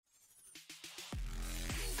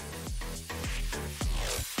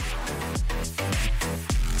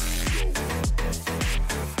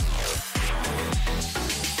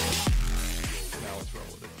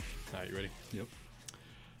Yep.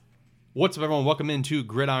 What's up, everyone? Welcome into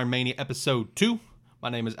GridironMania Episode 2. My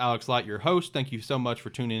name is Alex Light, your host. Thank you so much for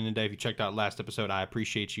tuning in today. If you checked out last episode, I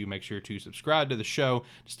appreciate you. Make sure to subscribe to the show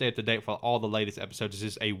to stay up to date for all the latest episodes.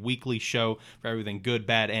 This is a weekly show for everything good,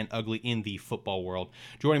 bad, and ugly in the football world.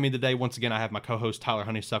 Joining me today, once again, I have my co-host Tyler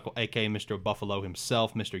Honeysuckle, a.k.a. Mr. Buffalo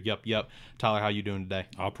himself, Mr. Yup Yup. Tyler, how you doing today?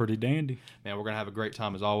 All pretty dandy. Man, we're going to have a great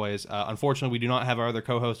time as always. Unfortunately, we do not have our other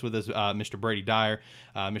co-host with us, Mr. Brady Dyer,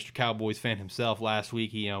 Mr. Cowboys fan himself. Last week,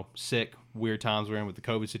 he, sick. Weird times we're in with the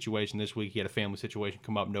COVID situation. This week he had a family situation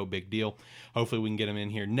come up, no big deal. Hopefully we can get him in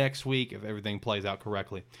here next week if everything plays out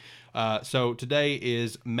correctly. So today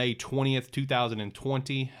is May 20th,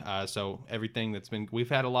 2020. So everything we've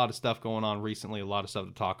had a lot of stuff going on recently, a lot of stuff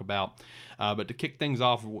to talk about. But to kick things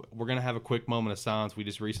off, we're going to have a quick moment of silence. We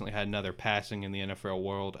just recently had another passing in the NFL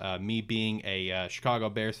world. Me being a Chicago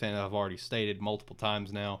Bears fan, I've already stated multiple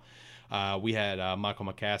times now. We had Michael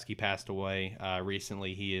McCaskey passed away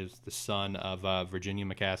recently. He is the son of Virginia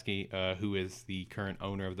McCaskey, who is the current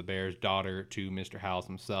owner of the Bears, daughter to Mr. Howes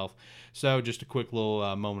himself. So just a quick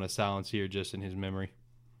little moment of silence here just in his memory.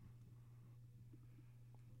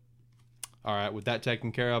 All right, with that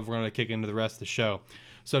taken care of, we're going to kick into the rest of the show.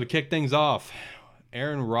 So to kick things off,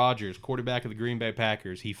 Aaron Rodgers, quarterback of the Green Bay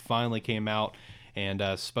Packers, he finally came out and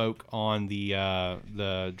spoke on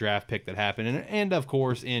the draft pick that happened. And of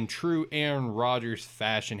course, in true Aaron Rodgers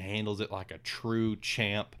fashion, handles it like a true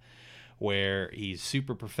champ, where he's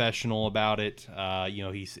super professional about it. But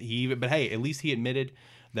hey, at least he admitted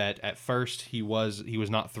that at first he was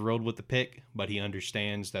not thrilled with the pick, but he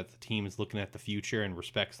understands that the team is looking at the future and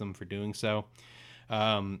respects them for doing so.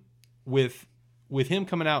 With him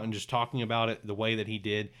coming out and just talking about it the way that he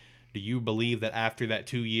did, do you believe that after that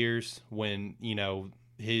 2 years, when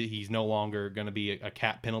he's no longer going to be a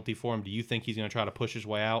cap penalty for him, do you think he's going to try to push his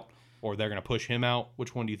way out, or they're going to push him out?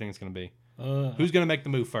 Which one do you think it's going to be? Who's going to make the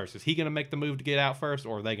move first? Is he going to make the move to get out first,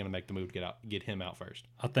 or are they going to make the move to get him out first?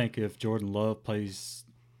 I think if Jordan Love plays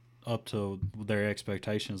up to their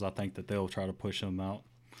expectations, I think that they'll try to push him out.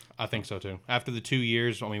 I think so too. After the 2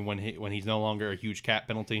 years, I mean, when he's no longer a huge cap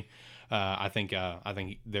penalty, I think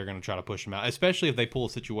they're going to try to push him out, especially if they pull a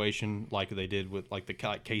situation like they did with like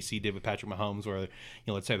KC did with Patrick Mahomes, where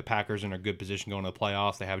let's say the Packers are in a good position going to the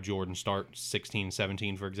playoffs, they have Jordan start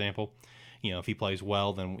 16-17, for example. If he plays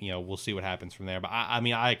well, then we'll see what happens from there. But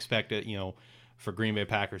I expect it. For Green Bay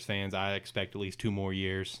Packers fans, I expect at least 2 more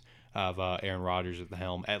years of Aaron Rodgers at the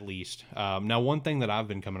helm, at least. Now, one thing that I've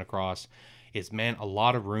been coming across is, man, a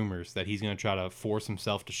lot of rumors that he's going to try to force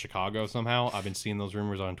himself to Chicago somehow. I've been seeing those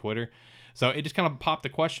rumors on Twitter. So it just kind of popped a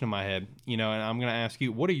question in my head, and I'm going to ask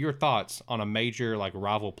you, what are your thoughts on a major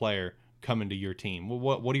rival player coming to your team?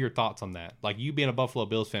 What are your thoughts on that? Like, you being a Buffalo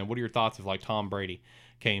Bills fan, what are your thoughts if Tom Brady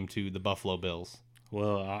came to the Buffalo Bills?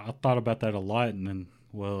 Well, I thought about that a lot, and then,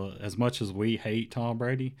 as much as we hate Tom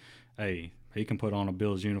Brady, hey, he can put on a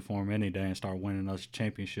Bills uniform any day and start winning us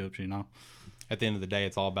championships, At the end of the day,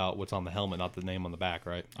 it's all about what's on the helmet, not the name on the back,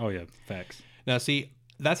 right? Oh, yeah, facts. Now, see,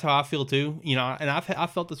 that's how I feel too. And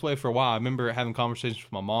I've felt this way for a while. I remember having conversations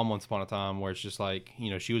with my mom once upon a time where it's just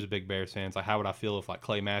she was a big Bears fan. It's like, how would I feel if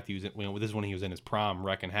Clay Matthews, this is when he was in his prime,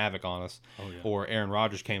 wrecking havoc on us, or Aaron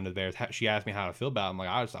Rodgers came to the Bears? She asked me how I feel about it. I'm like,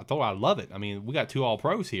 I told her I love it. I mean, we got 2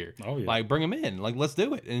 All-Pros here. Oh, yeah. Bring them in. Let's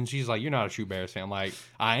do it. And she's like, you're not a true Bears fan. I'm like,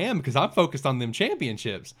 I am, because I'm focused on them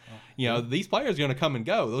championships. These players are going to come and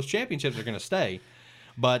go. Those championships are going to stay.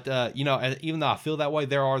 But, even though I feel that way,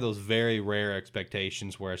 there are those very rare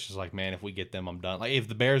expectations where it's just like, man, if we get them, I'm done. Like, if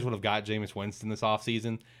the Bears would have got Jameis Winston this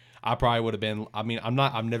offseason, I probably would have been,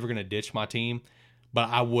 I'm never going to ditch my team, but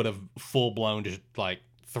I would have full-blown just,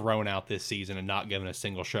 thrown out this season and not given a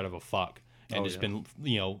single shred of a fuck. And been,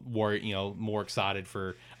 worried, more excited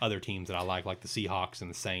for other teams that I like the Seahawks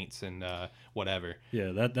and the Saints and whatever.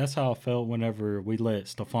 Yeah, that's how I felt whenever we let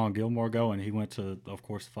Stephon Gilmore go and he went to, of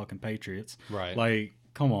course, the fucking Patriots. Right.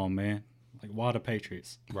 Come on, man. Why the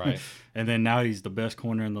Patriots? Right. And then now he's the best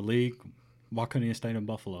corner in the league. Why couldn't he have stayed in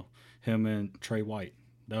Buffalo? Him and Trey White.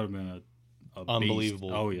 That would have been a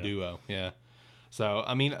unbelievable beast. Duo. Yeah. So,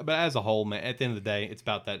 but as a whole, man, at the end of the day, it's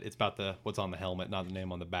about the what's on the helmet, not the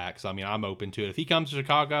name on the back. So, I'm open to it. If he comes to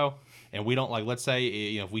Chicago and we don't let's say,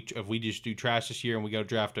 if we just do trash this year and we go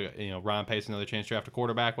draft Ryan Pace another chance to draft a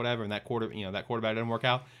quarterback, whatever, and that quarterback doesn't work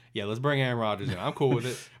out, yeah, let's bring Aaron Rodgers in. I'm cool with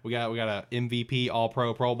it. We got a MVP,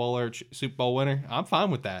 All-Pro, Pro Bowler, Super Bowl winner. I'm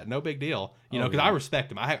fine with that. No big deal. Because I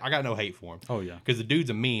respect him. I got no hate for him. Oh, yeah. Because the dude's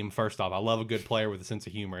a meme, first off. I love a good player with a sense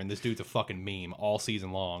of humor, and this dude's a fucking meme all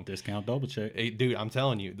season long. Discount double check. Hey, dude, I'm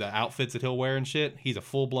telling you, the outfits that he'll wear and shit, he's a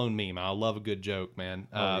full-blown meme. I love a good joke, man.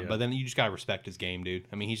 But then you just got to respect his game, dude.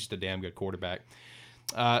 He's just a damn good quarterback.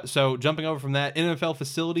 So jumping over from that, NFL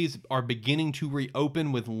facilities are beginning to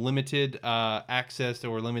reopen with limited access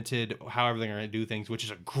or limited however they're going to do things, which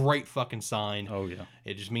is a great fucking sign. Oh, yeah.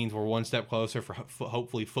 It just means we're one step closer for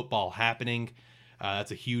hopefully football happening.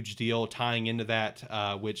 That's a huge deal. Tying into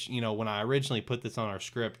that, which, when I originally put this on our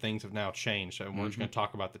script, things have now changed. So we're just going to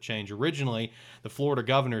talk about the change. Originally, the Florida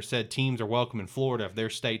governor said teams are welcome in Florida if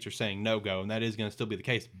their states are saying no-go, and that is going to still be the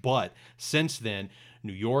case. But since then,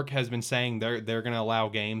 New York has been saying they're going to allow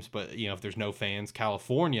games, but if there's no fans,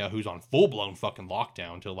 California, who's on full blown fucking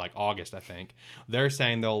lockdown until like August, I think, they're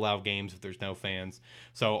saying they'll allow games if there's no fans.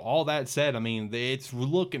 So all that said, I mean, it's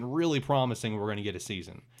looking really promising. We're going to get a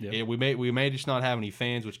season. Yep. We may just not have any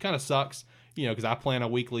fans, which kind of sucks. Because I plan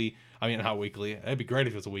not weekly. It'd be great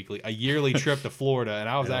if it was a yearly trip to Florida, and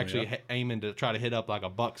I was aiming to try to hit up like a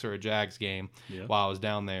Bucks or a Jags game while I was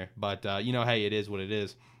down there. But hey, it is what it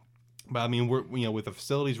is. But I mean, we're with the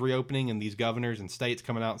facilities reopening and these governors and states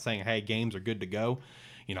coming out and saying, "Hey, games are good to go."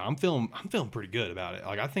 I'm feeling pretty good about it.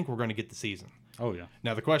 Like, I think we're going to get the season. Oh yeah.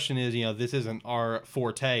 Now the question is, this isn't our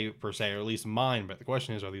forte per se, or at least mine. But the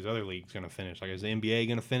question is, are these other leagues going to finish? Like, is the NBA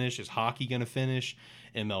going to finish? Is hockey going to finish?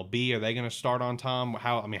 MLB, are they going to start on time?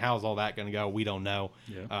 How's all that going to go? We don't know.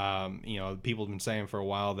 Yeah. People have been saying for a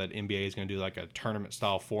while that NBA is going to do like a tournament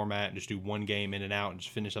style format and just do one game in and out and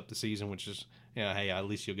just finish up the season, which is, hey, at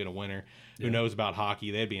least you'll get a winner. Yeah. Who knows about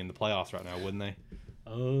hockey? They'd be in the playoffs right now, wouldn't they?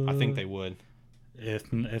 I think they would.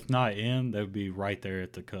 If not in, they would be right there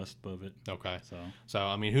at the cusp of it. Okay. So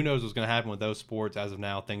I mean, who knows what's going to happen with those sports? As of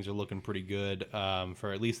now, things are looking pretty good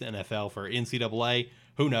for at least the NFL. For NCAA,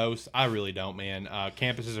 who knows? I really don't, man.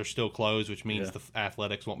 Campuses are still closed, which means the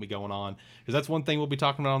athletics won't be going on. Because that's one thing we'll be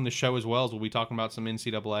talking about on the show as well. Is we'll be talking about some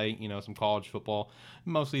NCAA, some college football,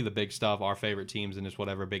 mostly the big stuff, our favorite teams, and just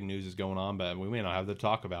whatever big news is going on. But we may not have to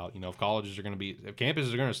talk about. If campuses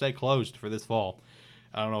are going to stay closed for this fall.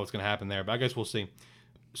 I don't know what's going to happen there, but I guess we'll see.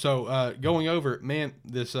 So going over, man,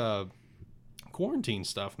 this quarantine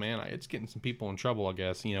stuff, man, it's getting some people in trouble, I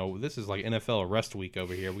guess. This is like NFL arrest week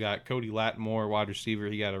over here. We got Cody Lattimore, wide receiver.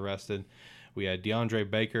 He got arrested. We had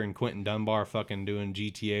DeAndre Baker and Quentin Dunbar fucking doing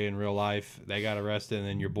GTA in real life. They got arrested, and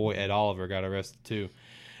then your boy Ed Oliver got arrested too.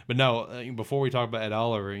 But no, before we talk about Ed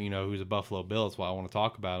Oliver, who's a Buffalo Bill, that's why I want to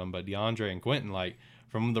talk about him. But DeAndre and Quentin,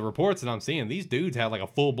 from the reports that I'm seeing, these dudes had like a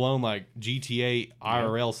full-blown like GTA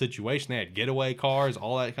IRL situation. They had getaway cars,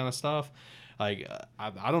 all that kind of stuff. Like,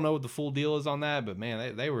 I don't know what the full deal is on that, but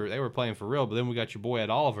man, they were playing for real. But then we got your boy Ed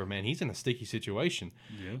Oliver, man. He's in a sticky situation.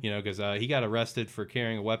 Yeah. Because he got arrested for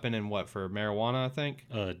carrying a weapon and for marijuana, I think.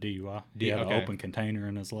 DUI. He had an open container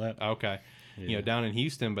in his lap. Okay. Yeah. Down in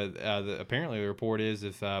Houston. But apparently the report is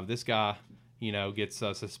if this guy, gets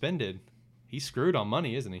suspended, he's screwed on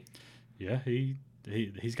money, isn't he? Yeah,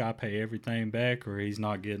 he's got to pay everything back, or he's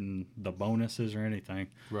not getting the bonuses or anything.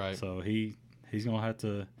 Right. So he's gonna have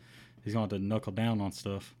to knuckle down on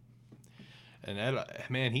stuff. And Ed,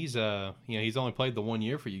 man, he's only played the 1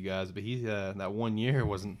 year for you guys, but that 1 year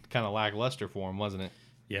wasn't kind of lackluster for him, wasn't it?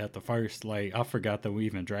 Yeah, at the first, I forgot that we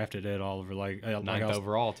even drafted Ed Oliver. Ninth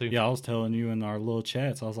overall too. Yeah, I was telling you in our little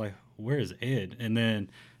chats, I was like, "Where's Ed?" And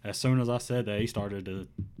then as soon as I said that, he started to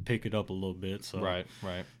pick it up a little bit. So right.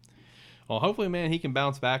 Well, hopefully, man, he can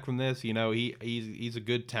bounce back from this. He's a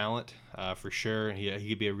good talent for sure. He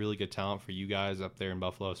could be a really good talent for you guys up there in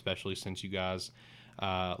Buffalo, especially since you guys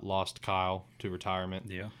lost Kyle to retirement.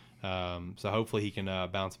 Yeah. So hopefully he can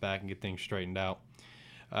bounce back and get things straightened out.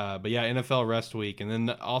 But yeah, NFL Rest Week, and then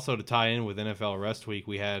also to tie in with NFL Rest Week,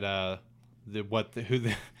 we had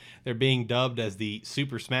they're being dubbed as the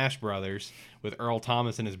Super Smash Brothers with Earl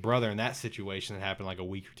Thomas and his brother in that situation that happened like a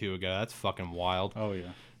week or two ago. That's fucking wild. Oh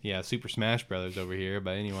yeah. Yeah, Super Smash Brothers over here.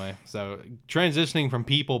 But anyway, so transitioning from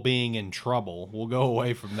people being in trouble, we'll go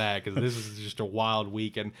away from that because this is just a wild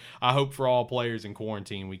week, and I hope for all players in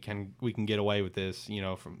quarantine we can get away with this,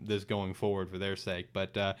 from this going forward for their sake.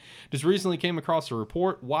 But just recently came across a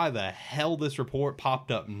report. Why the hell this report popped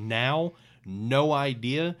up now? No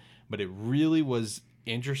idea, but it really was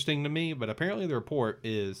interesting to me. But apparently the report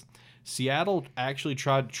is Seattle actually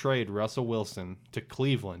tried to trade Russell Wilson to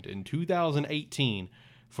Cleveland in 2018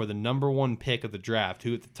 for the number one pick of the draft,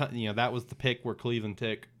 who at the time, that was the pick where Cleveland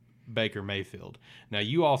took Baker Mayfield. Now,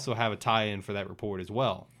 you also have a tie-in for that report as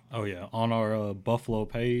well. Oh, yeah. On our Buffalo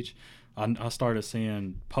page, I started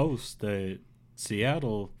seeing posts that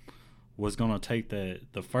Seattle was going to take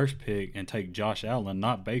the first pick and take Josh Allen,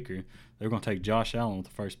 not Baker. They were going to take Josh Allen with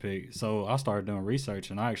the first pick. So I started doing research,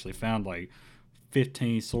 and I actually found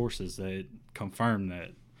 15 sources that confirmed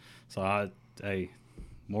that. So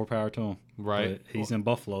more power to him. Right. But he's in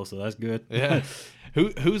Buffalo, so that's good. Yeah.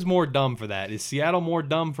 Who's more dumb for that? Is Seattle more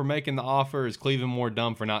dumb for making the offer? Or is Cleveland more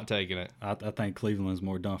dumb for not taking it? I think Cleveland's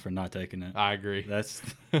more dumb for not taking it. I agree. That's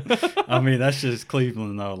just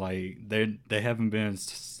Cleveland though. Like they haven't been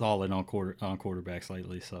solid on quarterbacks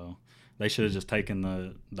lately, so they should have just taken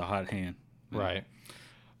the hot hand. Right.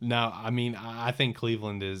 No, I mean, I think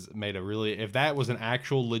Cleveland has made a really, if that was an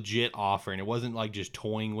actual legit offer and it wasn't like just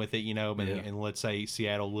toying with it, and let's say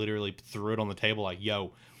Seattle literally threw it on the table like,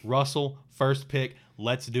 yo, Russell, first pick,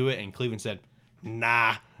 let's do it. And Cleveland said,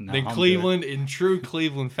 nah. Then Cleveland, in true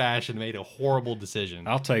Cleveland fashion, made a horrible decision.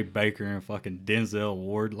 I'll take Baker and fucking Denzel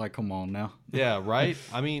Ward. Like, come on now. Yeah, right?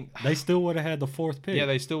 I mean, they still would have had the 4th pick. Yeah,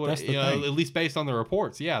 they still would have, at least based on the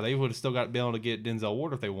reports. Yeah, they would have still been able to get Denzel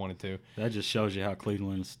Ward if they wanted to. That just shows you how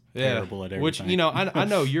Cleveland's terrible at everything. Which, I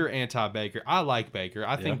know you're anti-Baker. I like Baker.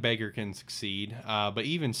 I think Baker can succeed. But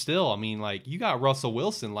even still, I mean, like, you got Russell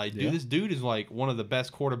Wilson. Like, dude, this dude is like one of the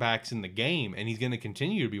best quarterbacks in the game, and he's going to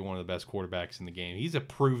continue to be one of the best quarterbacks in the game. He's a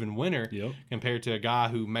proven winner compared to a guy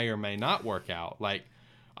who may or may not work out. Like,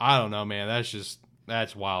 I don't know, man.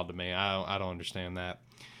 That's wild to me. I don't understand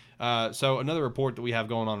that. So another report that we have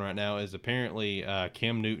going on right now is apparently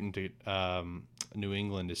Cam Newton to New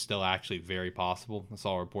England is still actually very possible. I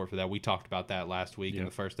saw a report for that. We talked about that last week in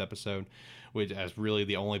the first episode, which as really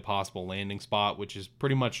the only possible landing spot, which is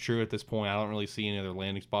pretty much true at this point. I don't really see any other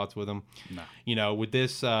landing spots with him. No. With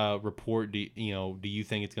this report, do you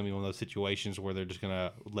think it's going to be one of those situations where they're just going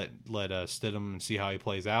to let Stidham and see how he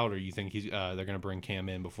plays out, or you think they're going to bring Cam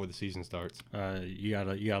in before the season starts? You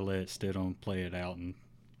gotta let Stidham play it out, and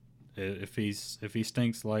if he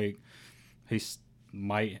stinks like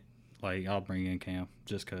I'll bring in Cam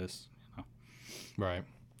just because. Right.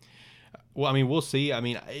 Well, I mean, we'll see. I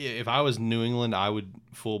mean, if I was New England, I would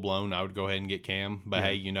I would go ahead and get Cam. But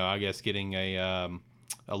hey, I guess getting a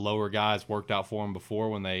lower guy has worked out for him before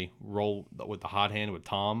when they roll with the hot hand with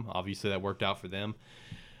Tom. Obviously, that worked out for them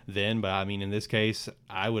then. But I mean, in this case,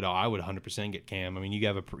 I would 100% get Cam. I mean, you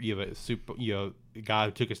have a guy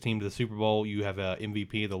who took his team to the Super Bowl. You have a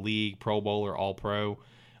MVP of the league, Pro Bowler, All Pro.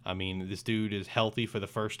 I mean, this dude is healthy for the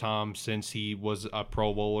first time since he was a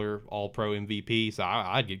Pro Bowler, All-Pro MVP. So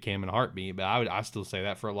I'd get Cam in a heartbeat, but I still say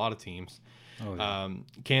that for a lot of teams. Oh, yeah.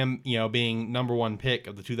 Cam, being number 1 pick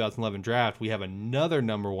of the 2011 draft, we have another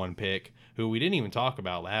number 1 pick who we didn't even talk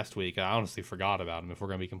about last week. I honestly forgot about him, if we're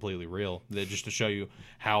going to be completely real, just to show you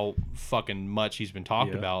how fucking much he's been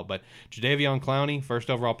talked about. But Jadeveon Clowney, first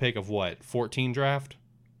overall pick of what, 14 draft?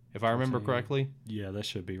 If I remember correctly. Yeah, that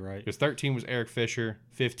should be right. Because 13 was Eric Fisher.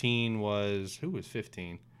 15 was... Who was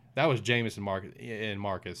 15? That was Jameis and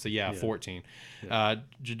Marcus. So, 14. Yeah.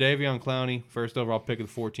 Jadeveon Clowney, first overall pick of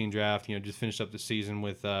the 14 draft. Just finished up the season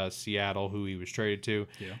with Seattle, who he was traded to.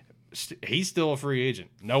 Yeah. He's still a free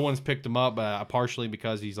agent. No one's picked him up, partially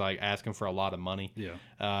because he's like asking for a lot of money. Yeah.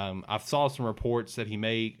 I've saw some reports that he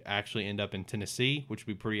may actually end up in Tennessee, which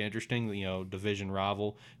would be pretty interesting. Division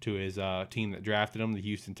rival to his team that drafted him, the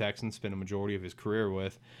Houston Texans, spent a majority of his career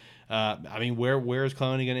with. I mean, where is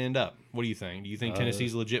Clowney going to end up? What do you think? Do you think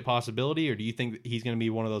Tennessee's a legit possibility, or do you think that he's going to be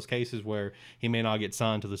one of those cases where he may not get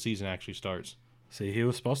signed until the season actually starts? See, he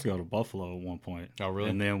was supposed to go to Buffalo at one point. Oh, really?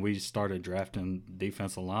 And then we started drafting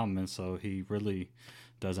defensive linemen, so he really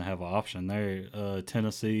doesn't have an option there.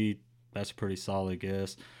 Tennessee, that's a pretty solid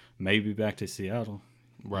guess. Maybe back to Seattle.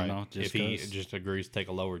 Right. If he just agrees to take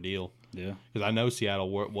a lower deal. Yeah. Because I know Seattle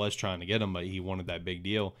was trying to get him, but he wanted that big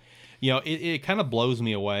deal. It kind of blows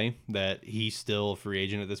me away that he's still a free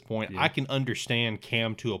agent at this point. Yeah. I can understand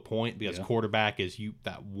Cam to a point because quarterback is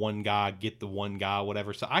that one guy, get the one guy,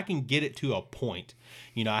 whatever. So I can get it to a point.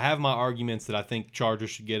 I have my arguments that I think Chargers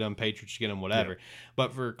should get him, Patriots should get him, whatever. Yeah.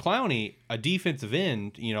 But for Clowney, a defensive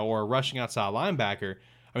end, or a rushing outside linebacker,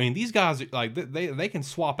 I mean, these guys, like, they can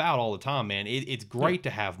swap out all the time, man. It's great to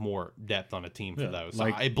have more depth on a team for those. So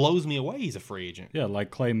it blows me away he's a free agent. Yeah,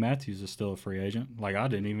 like Clay Matthews is still a free agent. Like, I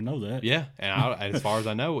didn't even know that. Yeah, and as far as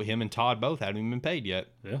I know, him and Todd both haven't even been paid yet.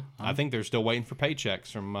 Yeah. I think they're still waiting for paychecks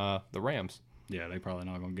from the Rams. Yeah, they probably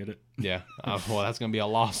not going to get it. Yeah. Well, that's going to be a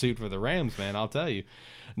lawsuit for the Rams, man, I'll tell you.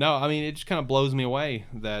 No, I mean, it just kind of blows me away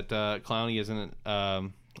that Clowney isn't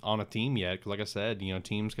on a team yet. Because, like I said,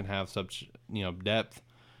 teams can have such, depth,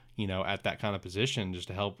 at that kind of position just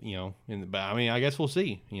to help, but I mean, I guess we'll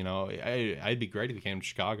see. I'd be great if he came to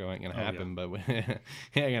Chicago. Ain't going to happen, but it ain't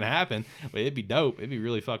going to happen. But it'd be dope. It'd be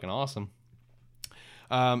really fucking awesome.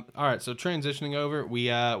 All right, so transitioning over, we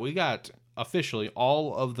got officially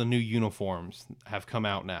all of the new uniforms have come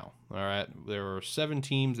out now. All right, there were 7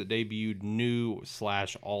 teams that debuted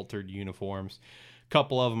new/altered uniforms. A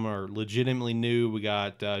couple of them are legitimately new. We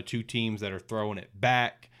got 2 teams that are throwing it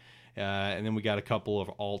back. And then we got a couple of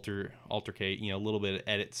altercate, a little bit of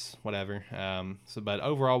edits, whatever. But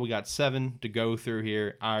overall, we got 7 to go through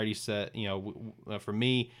here. I already said, for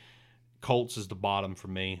me, Colts is the bottom for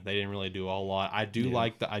me. They didn't really do a whole lot. I do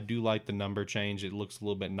like the number change. It looks a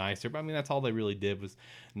little bit nicer. But I mean, that's all they really did was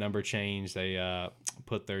number change. They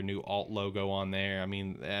put their new alt logo on there. I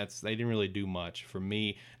mean, they didn't really do much. For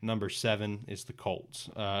me, number 7 is the Colts.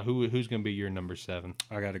 Who's going to be your number 7?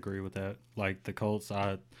 I gotta agree with that. Like the Colts,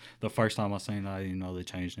 the first time I seen it, I didn't know they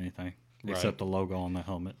changed anything except the logo on the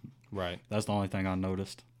helmet. Right. That's the only thing I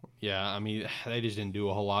noticed. Yeah, I mean, they just didn't do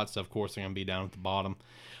a whole lot. So of course they're going to be down at the bottom.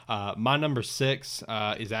 My number 6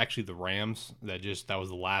 is actually the Rams. That was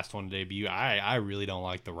the last one to debut. I really don't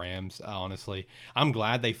like the Rams, honestly. I'm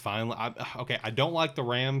glad they finally. I don't like the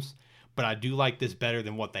Rams, but I do like this better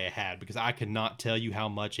than what they had, because I could not tell you how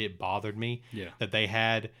much it bothered me that they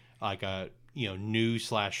had like a new /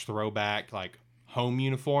 throwback like home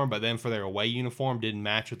uniform, but then for their away uniform didn't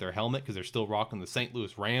match with their helmet, because they're still rocking the St.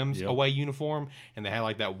 Louis Rams away uniform, and they had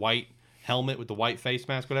like that white helmet with the white face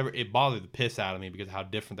mask, whatever. It bothered the piss out of me because of how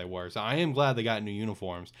different they were. So I am glad they got new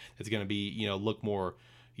uniforms. It's going to be, look more,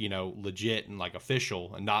 legit and like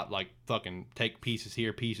official, and not like fucking take pieces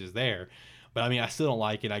here, pieces there. But I mean, I still don't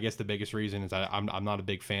like it. I guess the biggest reason is I'm not a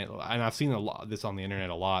big fan, and I've seen this on the internet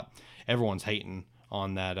a lot. Everyone's hating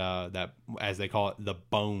on that as they call it, the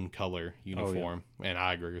bone color uniform, and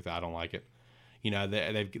I agree with that. I don't like it.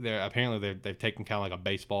 They've taken kind of like a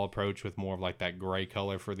baseball approach with more of like that gray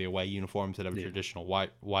color for the away uniforms instead of traditional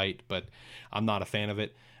white. But I'm not a fan of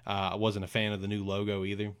it. I wasn't a fan of the new logo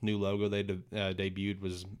either. New logo they debuted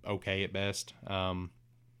was okay at best.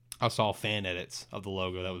 I saw fan edits of the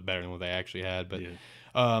logo that was better than what they actually had. But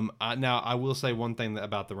now I will say one thing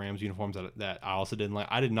about the Rams uniforms that I also didn't like.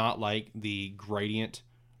 I did not like the gradient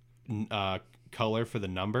color for the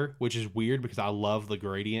number, which is weird because I love the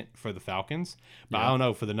gradient for the Falcons, but I don't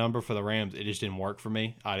know, for the number for the Rams, it just didn't work for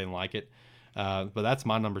me. I didn't like it. But that's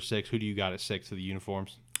my number 6. Who do you got at 6 for the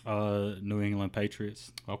uniforms? New England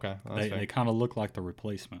Patriots. Okay, they kind of look like the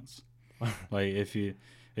replacements. Like if you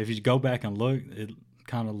go back and look, it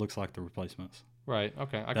kind of looks like the replacements. Right.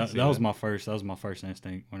 Okay. That was my first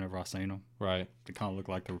instinct whenever I seen them. Right. They kind of look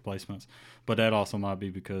like the replacements, but that also might be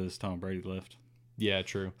because Tom Brady left. Yeah,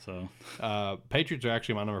 true. So, Patriots are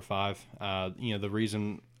actually my number 5. The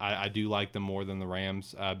reason I do like them more than the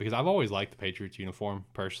Rams, because I've always liked the Patriots uniform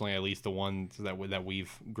personally, at least the ones that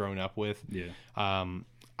we've grown up with. Yeah.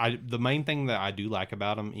 The main thing that I do like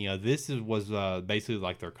about them, this was basically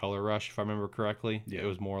like their color rush, if I remember correctly. Yeah. It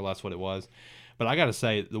was more or less what it was. But I got to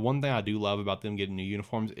say, the one thing I do love about them getting new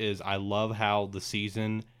uniforms is I love how the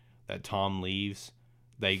season that Tom leaves,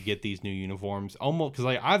 they get these new uniforms almost, because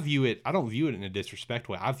I don't view it in a disrespect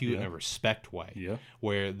way. I view it in a respect way. Yeah.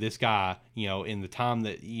 Where this guy, in the time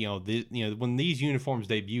that when these uniforms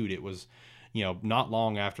debuted, it was not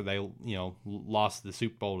long after they lost the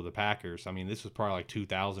Super Bowl to the Packers. I mean, this was probably like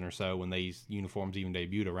 2000 or so when these uniforms even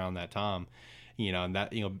debuted around that time. And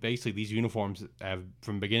that basically these uniforms have,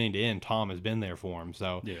 from beginning to end, Tom has been there for him.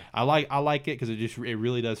 So I like it because it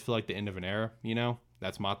really does feel like the end of an era.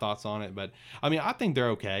 That's my thoughts on it. But I mean, I think they're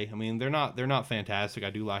okay. I mean, they're not fantastic. I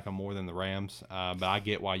do like them more than the Rams, but I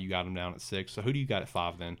get why you got them down at 6. So who do you got at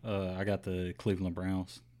 5 then? I got the Cleveland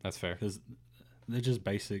Browns. That's fair. Because they're just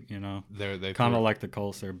basic, They kind of like the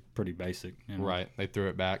Colts. They're pretty basic. Right. They threw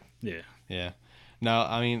it back. Yeah. Yeah. No,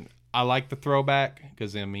 I mean, I like the throwback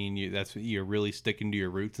because, I mean, you're really sticking to your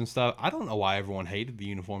roots and stuff. I don't know why everyone hated the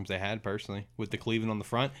uniforms they had, personally, with the Cleveland on the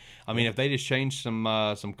front. I mean, if they just changed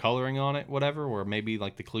some coloring on it, whatever, or maybe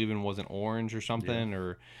like the Cleveland wasn't orange or something,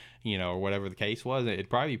 or or whatever the case was, it'd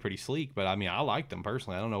probably be pretty sleek. But I mean, I like them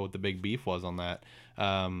personally. I don't know what the big beef was on that.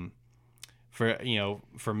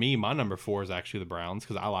 For me, my number 4 is actually the Browns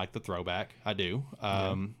because I like the throwback. I do.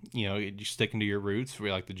 You're sticking to your roots, for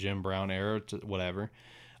like the Jim Brown era, whatever.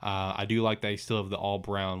 I do like they still have the all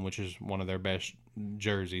brown, which is one of their best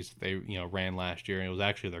jerseys they ran last year, and it was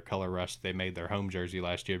actually their color rush. They made their home jersey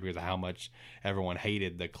last year because of how much everyone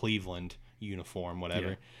hated the Cleveland uniform, whatever.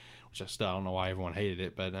 Yeah. Which I still don't know why everyone hated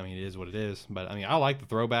it, but I mean, it is what it is. But I mean, I like the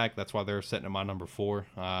throwback. That's why they're sitting at my number 4.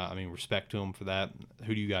 I mean, respect to them for that.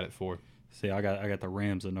 Who do you got it for? See, I got the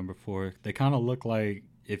Rams at number 4. They kind of look like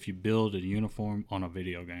if you build a uniform on a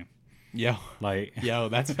video game. Yeah,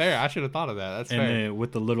 that's fair. I should have thought of that. That's fair. And then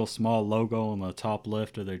with the little small logo on the top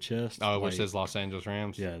left of their chest. Oh, which says Los Angeles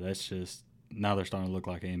Rams. Yeah, that's just, now they're starting to look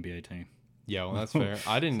like an NBA team. Yeah, well, that's fair.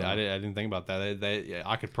 I didn't think about that.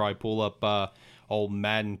 I could probably pull up old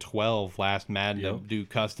Madden 12, last Madden, to do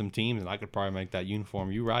custom teams, and I could probably make that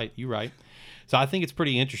uniform. You're right. So I think it's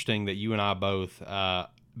pretty interesting that you and I both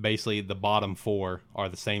basically the bottom 4 are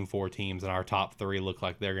the same 4 teams, and our top 3 look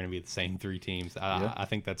like they're going to be the same 3 teams. I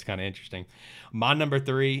think that's kind of interesting. My number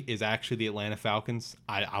 3 is actually the Atlanta Falcons.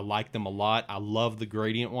 I like them a lot. I love the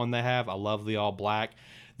gradient one they have. I love the all black.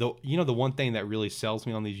 The one thing that really sells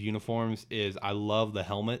me on these uniforms is I love the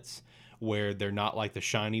helmets where they're not like the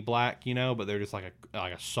shiny black, but they're just like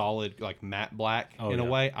a solid like matte black a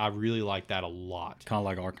way. I really like that a lot. Kind of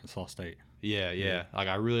like Arkansas State. Yeah. Like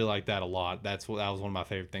I really like that a lot. That was one of my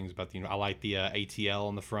favorite things about I like the ATL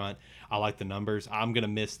on the front. I like the numbers. I'm gonna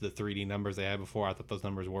miss the 3D numbers they had before. I thought those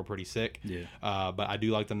numbers were pretty sick. Yeah. But I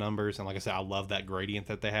do like the numbers, and like I said, I love that gradient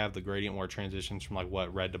that they have. The gradient where it transitions from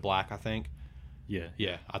red to black. I think.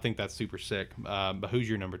 Yeah. I think that's super sick. But who's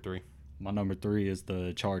your number 3? My number 3 is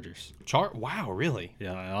the Chargers. Wow, really?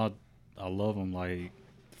 Yeah, I love them. Like,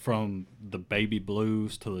 from the baby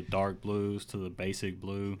blues to the dark blues to the basic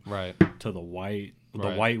blue, right, to the white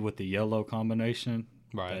white with the yellow combination,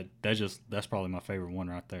 right. That's probably my favorite one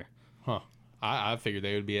right there. Huh. I figured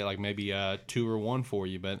they would be at like maybe 2 or 1 for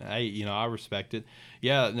you, but hey, I respect it.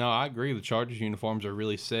 Yeah, no, I agree. The Chargers uniforms are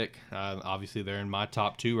really sick. Obviously, they're in my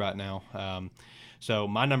top 2 right now. So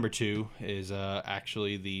my number 2 is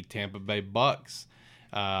actually the Tampa Bay Bucks.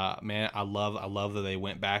 Man, I love that they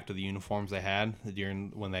went back to the uniforms they had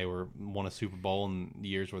during when they won a Super Bowl in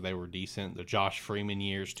years where they were decent. The Josh Freeman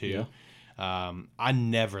years too. Yeah. I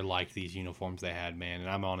never liked these uniforms they had, man, and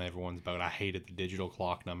I'm on everyone's boat. I hated the digital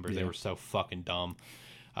clock numbers. Yeah. They were so fucking dumb.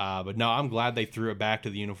 But no, I'm glad they threw it back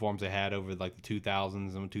to the uniforms they had over like the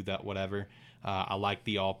 2000s and whatever. I like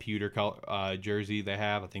the all pewter color jersey they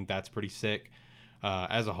have. I think that's pretty sick.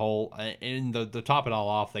 As a whole, and to top it all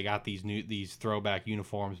off, they got these throwback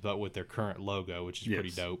uniforms, but with their current logo, which is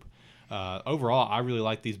pretty dope. Overall, I really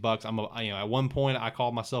like these Bucks. At one point I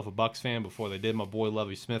called myself a Bucks fan before they did my boy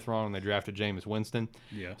Lovie Smith wrong and they drafted Jameis Winston.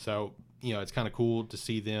 Yeah. So it's kind of cool to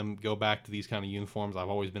see them go back to these kind of uniforms. I've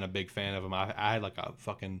always been a big fan of them. I had like a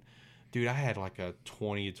fucking dude. I had like a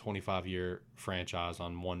 20 to 25 year franchise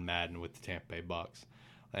on one Madden with the Tampa Bay Bucks.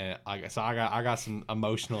 And I got some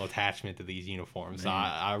emotional attachment to these uniforms. So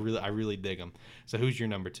I really dig them. So who's your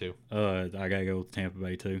number 2? I gotta go with Tampa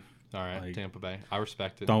Bay too. All right, Tampa Bay. I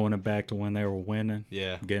respect it. Throwing it back to when they were winning.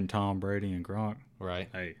 Yeah. Getting Tom Brady and Gronk. Right.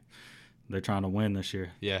 Hey, they're trying to win this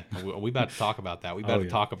year. Yeah, we about to talk about that. We about to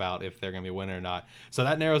talk about if they're going to be a winner or not. So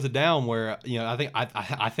that narrows it down. Where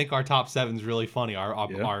I think our top 7 is really funny.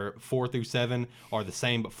 Our 4 through 7 are the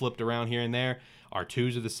same but flipped around here and there. Our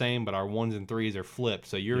 2s are the same, but our 1s and 3s are flipped.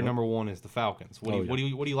 So your number 1 is the Falcons. What do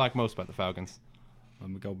you like most about the Falcons? Let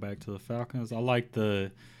me go back to the Falcons. I like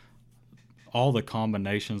all the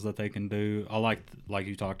combinations that they can do. I like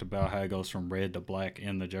you talked about how it goes from red to black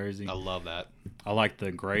in the jersey. I love that. I like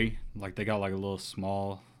the gray. Like they got like a little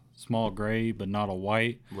small gray, but not a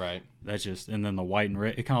white. Right. That's just, and then the white and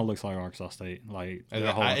red. It kind of looks like Arkansas State. Like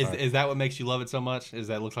is that what makes you love it so much? Is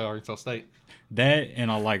that it looks like Arkansas State? That and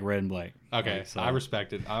I like red and black. Okay, like, so, I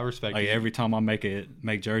respect it. Like every time I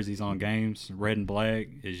make jerseys on games, red and black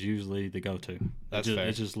is usually the go-to. That's fair.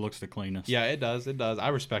 It just looks the cleanest. Yeah, it does. I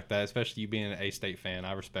respect that, especially you being an A-State fan.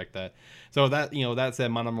 I respect that. So that said,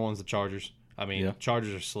 my number 1 is the Chargers. I mean,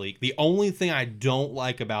 Chargers are sleek. The only thing I don't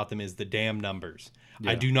like about them is the damn numbers.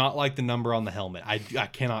 Yeah. I do not like the number on the helmet. I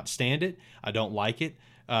cannot stand it. I don't like it.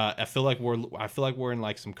 I feel like we're in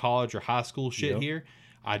like some college or high school shit here.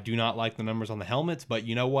 I do not like the numbers on the helmets, but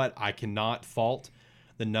you know what? I cannot fault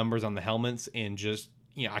the numbers on the helmets, and just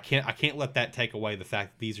I can't let that take away the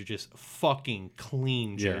fact that these are just fucking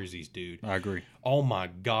clean jerseys, dude. I agree. Oh my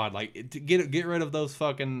god, like to get rid of those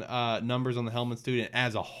fucking numbers on the helmets, dude. And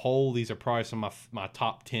as a whole, these are probably some of my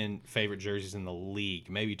top 10 favorite jerseys in the league,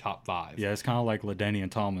 maybe top 5. Yeah, it's kind of like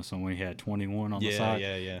LaDainian Thomas when we had 21 on the side.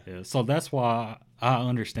 Yeah. So that's why I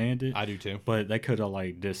understand it. I do too. But they could have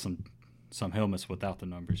like did some helmets without the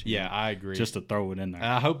numbers. Yeah, I agree. Just to throw it in there. And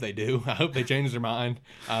I hope they do. I hope they change their mind.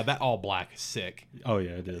 That all black is sick. Oh,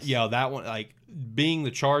 yeah, it is. Yeah, that one, like, being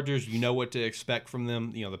the Chargers, you know what to expect from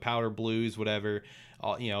them. The powder blues, whatever.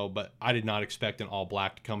 But I did not expect an all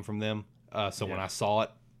black to come from them. So when I saw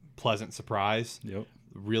it, pleasant surprise. Yep.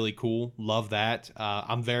 Really cool. Love that.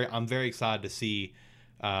 I'm very excited to see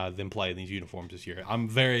them play in these uniforms this year. I'm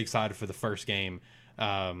very excited for the first game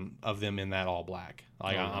of them in that all black.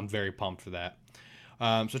 I'm very pumped for that.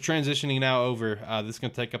 So transitioning now over, this is going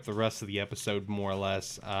to take up the rest of the episode more or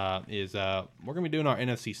less, is we're going to be doing our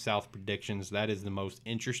NFC South predictions. That is the most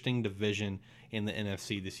interesting division in the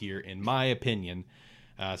NFC this year, in my opinion.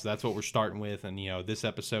 So that's what we're starting with. And, this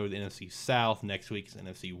episode, the NFC South. Next week is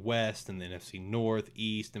NFC West and the NFC North,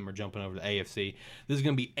 East, and we're jumping over to AFC. This is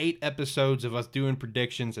going to be 8 episodes of us doing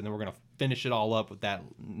predictions, and then we're going to finish it all up with that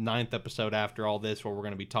 9th episode after all this, where we're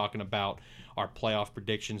going to be talking about our playoff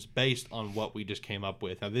predictions based on what we just came up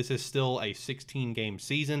with. Now, this is still a 16-game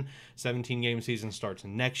season. 17-game season starts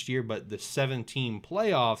next year, but the 17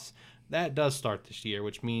 playoffs, that does start this year,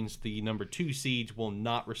 which means the number 2 seeds will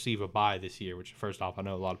not receive a bye this year, which, first off, I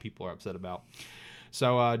know a lot of people are upset about.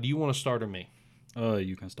 So, do you want to start or me?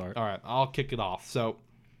 You can start. All right, I'll kick it off. So,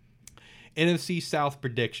 NFC South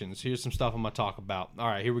predictions. Here's some stuff I'm going to talk about. All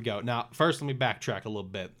right, here we go. Now, first, let me backtrack a little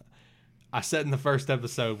bit. I said in the first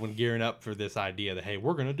episode when gearing up for this idea that, hey,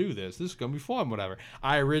 we're going to do this. This is going to be fun, whatever.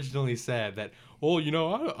 I originally said that, well,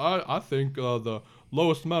 I think the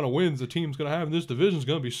lowest amount of wins the team's going to have in this division is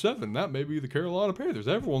going to be 7. That may be the Carolina Panthers.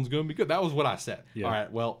 Everyone's going to be good. That was what I said. Yeah. All right,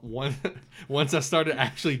 well, once I started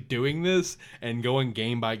actually doing this and going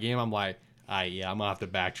game by game, I'm like, I'm going to have to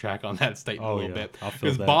backtrack on that statement a little bit.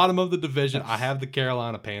 Because bottom of the division, I have the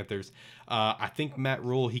Carolina Panthers. I think Matt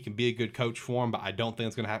Rule, he can be a good coach for him, but I don't think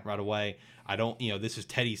it's going to happen right away. I don't, this is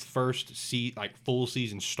Teddy's first full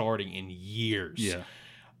season starting in years. Yeah.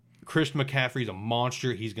 Christian McCaffrey's a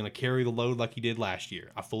monster. He's going to carry the load like he did last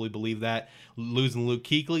year. I fully believe that. Losing Luke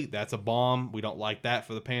Kuechly, that's a bomb. We don't like that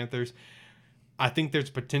for the Panthers. I think there's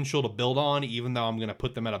potential to build on, even though I'm going to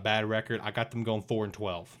put them at a bad record. I got them going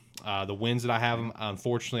 4-12. The wins that I have them,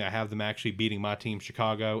 unfortunately, I have them actually beating my team,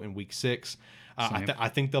 Chicago, in Week 6. I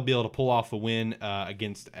think they'll be able to pull off a win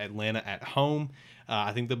against Atlanta at home.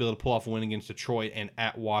 I think they'll be able to pull off a win against Detroit and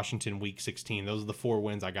at Washington Week 16. Those are the 4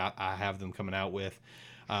 wins I have them coming out with.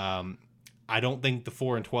 I don't think the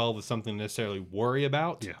 4-12 is something to necessarily worry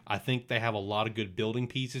about. Yeah. I think they have a lot of good building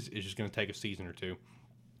pieces. It's just going to take a season or two.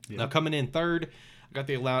 Yeah. Now, coming in third, I got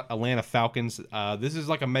the Atlanta Falcons. This is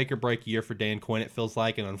like a make-or-break year for Dan Quinn, it feels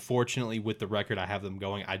like. And unfortunately, with the record I have them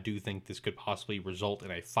going, I do think this could possibly result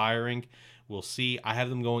in a firing. We'll see. I have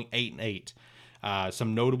them going 8-8.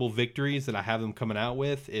 Some notable victories that I have them coming out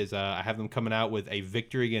with is I have them coming out with a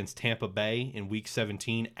victory against Tampa Bay in Week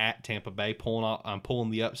 17 at Tampa Bay. I'm pulling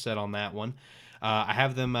the upset on that one. I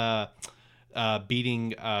have them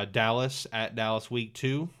beating Dallas at Dallas Week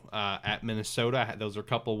 2 at Minnesota. Those are a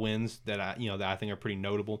couple wins that I think are pretty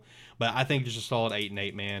notable. But I think it's just a solid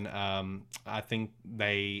 8-8, man. I think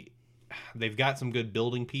they've got some good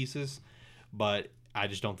building pieces, but I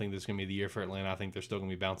just don't think this is going to be the year for Atlanta. I think they're still going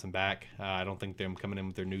to be bouncing back. I don't think them coming in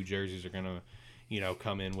with their new jerseys are going to,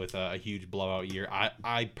 come in with a huge blowout year.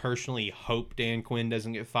 I personally hope Dan Quinn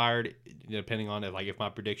doesn't get fired, depending on if my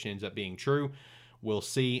prediction ends up being true. We'll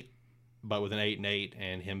see. But with an 8-8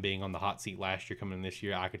 and him being on the hot seat last year coming in this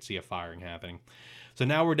year, I could see a firing happening. So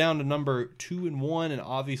now we're down to number 2-1, and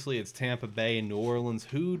obviously it's Tampa Bay and New Orleans.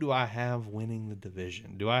 Who do I have winning the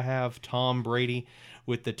division? Do I have Tom Brady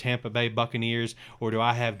with the Tampa Bay Buccaneers, or do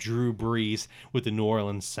I have Drew Brees with the New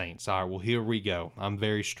Orleans Saints? All right, well, here we go. I'm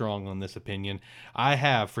very strong on this opinion. I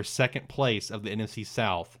have, for second place of the NFC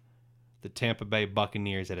South, the Tampa Bay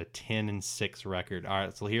Buccaneers at a 10-6 record. All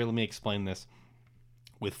right, so here, let me explain this.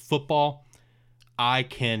 With football, I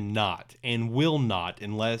cannot and will not,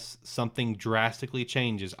 unless something drastically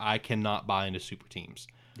changes, I cannot buy into super teams.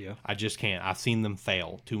 Yeah, I just can't. I've seen them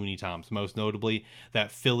fail too many times. Most notably,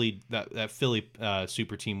 that Philly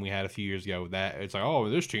super team we had a few years ago. That it's like, oh,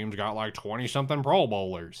 this team's got like 20-something Pro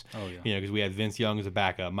Bowlers. Oh yeah, because we had Vince Young as a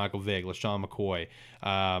backup, Michael Vick, LaShawn McCoy.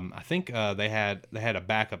 I think they had a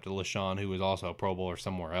backup to LaShawn who was also a Pro Bowler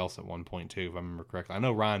somewhere else at one point too, if I remember correctly. I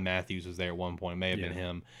know Ryan Matthews was there at one point. It may have been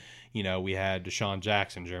him. We had Deshaun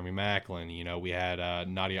Jackson, Jeremy Maclin. We had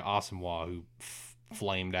Nadia Asamoah, who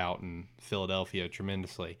flamed out in Philadelphia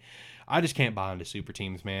tremendously. I just can't buy into super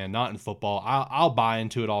teams, man. Not in football. I'll buy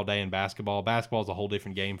into it all day in basketball. Basketball is a whole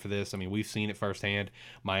different game for this. I mean, we've seen it firsthand.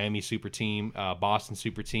 Miami super team, Boston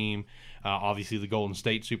super team, obviously the Golden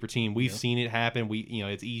State super team. We've seen it happen.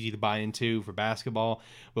 It's easy to buy into for basketball,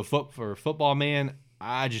 but for football, man,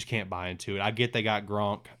 I just can't buy into it. I get they got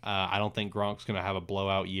Gronk. I don't think Gronk's going to have a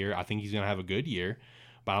blowout year. I think he's going to have a good year,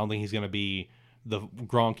 but I don't think he's going to be the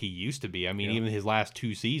Gronk he used to be. I mean, even his last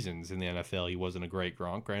 2 seasons in the NFL, he wasn't a great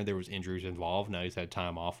Gronk. Granted, there was injuries involved. Now he's had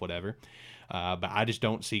time off, whatever. But I just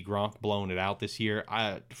don't see Gronk blowing it out this year.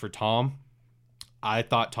 For Tom, I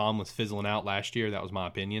thought Tom was fizzling out last year. That was my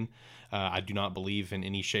opinion. I do not believe in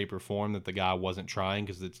any shape or form that the guy wasn't trying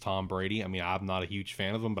because it's Tom Brady. I mean, I'm not a huge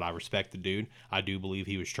fan of him, but I respect the dude. I do believe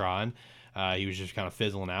he was trying. He was just kind of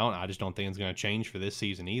fizzling out. I just don't think it's going to change for this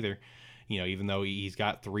season either. Even though he's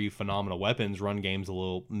got 3 phenomenal weapons, run game's a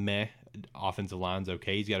little meh offensive line's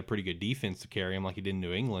okay. He's got a pretty good defense to carry him like he did in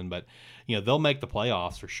New England. But, they'll make the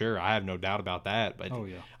playoffs for sure. I have no doubt about that. But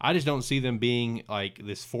I just don't see them being like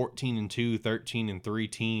this 14-2,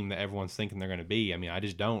 13-3 team that everyone's thinking they're going to be. I mean, I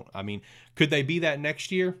just don't. I mean, could they be that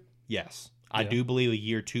next year? Yes. I do believe a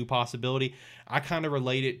year 2 possibility. I kind of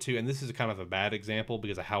relate it to, and this is kind of a bad example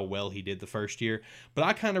because of how well he did the first year, but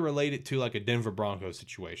I kind of relate it to like a Denver Broncos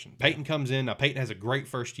situation. Peyton comes in. Now, Peyton has a great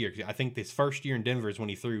first year. I think this first year in Denver is when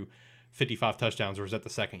he threw 55 touchdowns, or was that the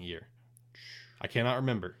second year? I cannot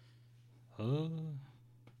remember.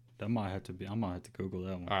 That might have to be. I might have to Google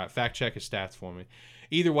that one. All right, fact check his stats for me.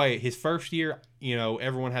 Either way, his first year,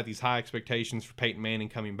 everyone had these high expectations for Peyton Manning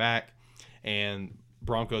coming back, and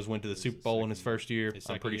Broncos went to the Super Bowl in his first year,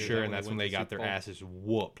 I'm pretty sure, and that's when they got their asses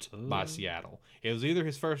whooped by Seattle. It was either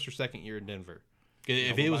his first or second year in Denver.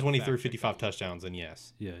 If it was when he threw 55 touchdowns, then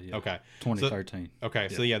yes. Yeah. Okay. 2013.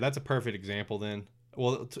 So that's a perfect example then.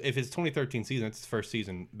 Well, if it's 2013 season, it's his first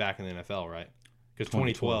season back in the NFL, right? Because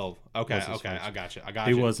 2012. Okay, I got you.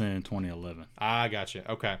 He wasn't in 2011. I got you.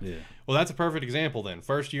 Okay. Yeah. Well, that's a perfect example then.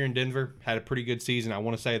 First year in Denver, had a pretty good season. I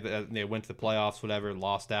want to say that they went to the playoffs, whatever,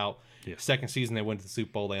 lost out. Yeah. Second season, they went to the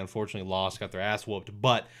Super Bowl. They unfortunately lost, got their ass whooped.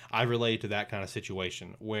 But I relate to that kind of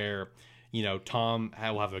situation where, Tom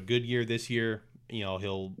will have a good year this year.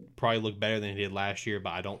 He'll probably look better than he did last year,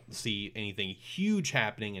 but I don't see anything huge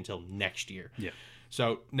happening until next year. Yeah.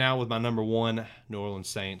 So now with my number 1, New Orleans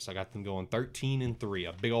Saints, I got them going 13-3,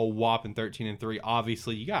 a big old whopping 13-3.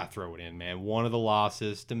 Obviously, you got to throw it in, man. One of the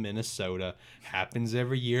losses to Minnesota happens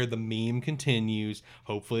every year. The meme continues.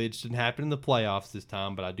 Hopefully, it didn't happen in the playoffs this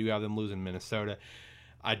time, but I do have them losing Minnesota.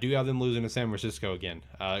 I do have them losing to San Francisco again,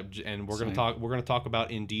 and we're going to talk. We're going to talk about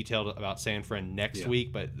in detail about San Fran next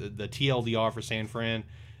week. But the TLDR for San Fran,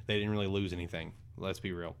 they didn't really lose anything. Let's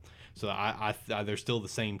be real. So they're still the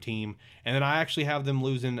same team, and then I actually have them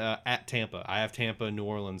losing at Tampa. I have Tampa and New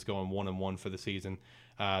Orleans going 1-1 for the season.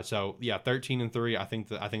 13-3. I think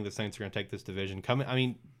the Saints are going to take this division. Tom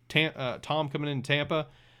coming in Tampa,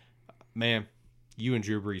 man. You in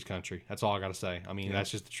Drew Brees country. That's all I got to say. I mean, that's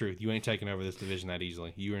just the truth. You ain't taking over this division that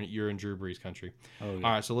easily. You're in Drew Brees country. Oh, yeah.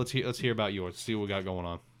 All right, so let's hear about yours. See what we got going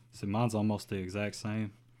on. See, mine's almost the exact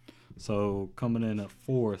same. So coming in at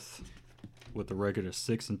 4th with the record of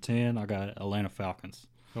 6-10, I got Atlanta Falcons.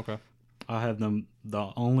 Okay. I have them. The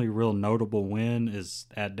only real notable win is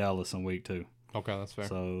at Dallas in week 2. Okay, that's fair.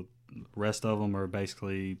 So rest of them are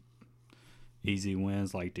basically easy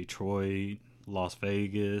wins like Detroit, Las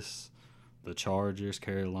Vegas, the Chargers,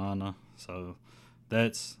 Carolina. So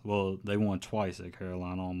they won twice at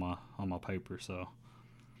Carolina on my paper. So,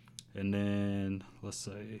 and then let's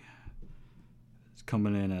say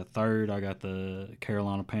coming in at 3rd, I got the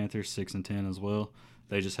Carolina Panthers 6-10 as well.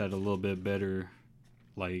 They just had a little bit better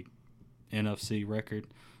like NFC record.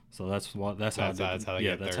 So that's how they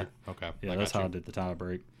get third. Okay. Yeah, that's how I did the tie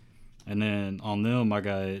break. And then on them, I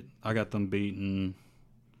got them beating.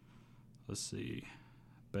 Let's see,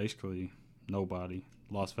 basically nobody.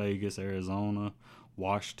 Las Vegas, Arizona,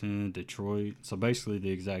 Washington, Detroit. So basically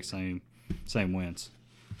the exact same wins.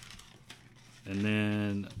 And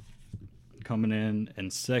then coming in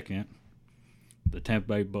 2nd, the Tampa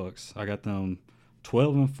Bay Bucks. I got them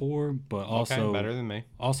 12-4, but also better than me.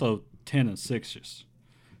 Also 10-6,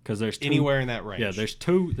 because there's anywhere in that range. Yeah, there's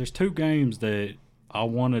two games that I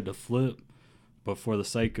wanted to flip, but for the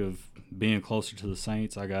sake of being closer to the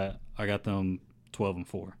Saints, I got them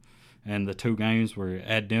 12-4. And the 2 games were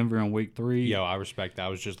at Denver in week 3. Yo, I respect that. I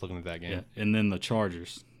was just looking at that game. Yeah, and then the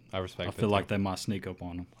Chargers. I feel like they might sneak up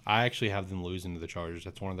on them. I actually have them losing to the Chargers.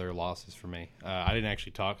 That's one of their losses for me. I didn't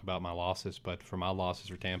actually talk about my losses, but for my losses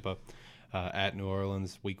for Tampa, at New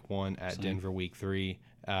Orleans week 1, at Denver week 3,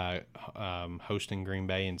 hosting Green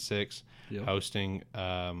Bay in 6, hosting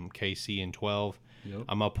KC in 12. Yep.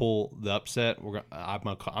 I'm gonna pull the upset. I'm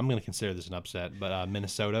gonna consider this an upset, but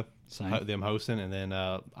Minnesota, them hosting, and then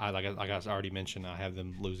like I already mentioned, I have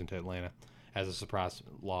them losing to Atlanta as a surprise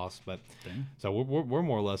loss. But so we're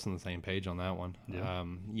more or less on the same page on that one.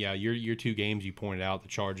 Yeah. Your 2 games you pointed out, the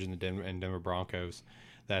Chargers and the Denver Broncos.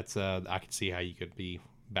 That's I could see how you could be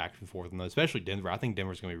back and forth on those, especially Denver. I think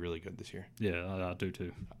Denver's gonna be really good this year. Yeah, I do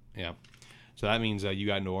too. Yeah. So that means you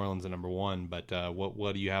got New Orleans at number 1, but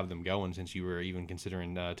what do you have them going since you were even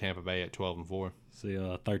considering Tampa Bay at 12-4? See,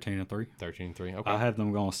 13-3. 13-3. Okay. I have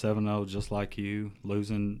them going 7-0, just like you,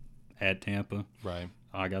 losing at Tampa. Right.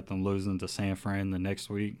 I got them losing to San Fran the next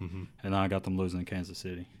week, and I got them losing to Kansas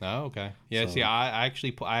City. Oh, okay. Yeah. So, see, I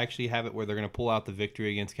actually have it where they're going to pull out the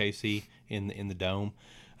victory against KC in the Dome.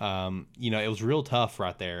 It was real tough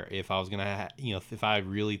right there. If I was gonna, if I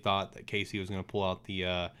really thought that KC was gonna pull out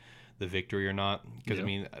the the victory or not. Because I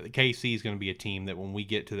mean, KC is going to be a team that when we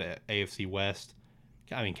get to the AFC West,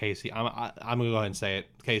 I mean KC. I'm going to go ahead and say it.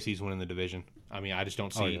 KC's winning the division. I mean, I just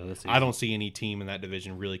don't see. I don't see any team in that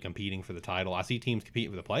division really competing for the title. I see teams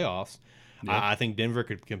competing for the playoffs. Yeah. I think Denver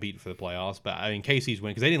could compete for the playoffs, but I mean KC's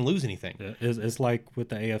winning because they didn't lose anything. Yeah. It's like with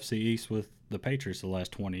the AFC East with the Patriots the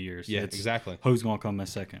last 20 years. Yeah, exactly. Who's going to come in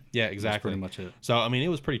second? Yeah, exactly. That's pretty much it. So I mean, it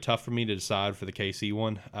was pretty tough for me to decide for the KC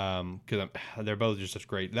one because they're both just such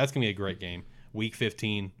great. That's gonna be a great game. Week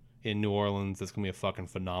 15 in New Orleans. That's gonna be a fucking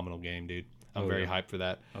phenomenal game, dude. I'm very hyped for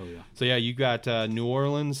that. Oh yeah. So yeah, you got New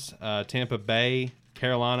Orleans, Tampa Bay,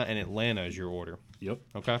 Carolina, and Atlanta as your order. Yep.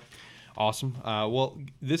 Okay. Awesome. Well,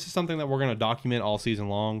 this is something that we're going to document all season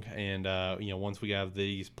long, and once we have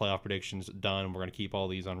these playoff predictions done, we're going to keep all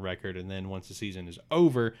these on record, and then once the season is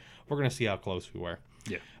over, we're going to see how close we were.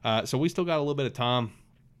 Yeah. So we still got a little bit of time.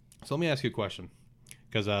 So let me ask you a question,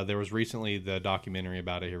 because there was recently the documentary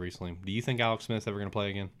about it here recently. Do you think Alex Smith's ever going to play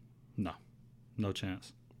again? No. No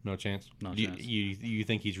chance. No chance? No chance. You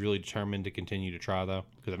think he's really determined to continue to try, though?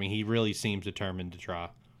 Because, I mean, he really seems determined to try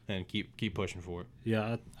and keep pushing for it.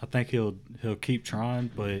 Yeah, I think he'll keep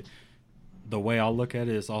trying, but the way I look at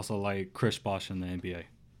it is also like Chris Bosh in the NBA.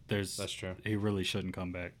 That's true. He really shouldn't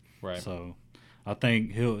come back. Right. So I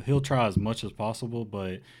think he'll try as much as possible,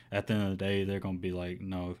 but at the end of the day, they're going to be like,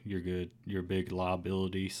 no, you're good. You're a big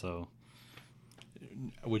liability. So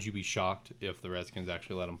would you be shocked if the Redskins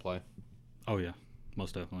actually let him play? Oh, yeah,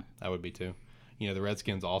 most definitely. I would be too. You know, the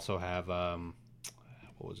Redskins also have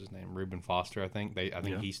what was his name? Reuben Foster, I think. I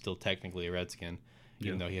think he's still technically a Redskin,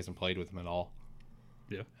 even though he hasn't played with him at all.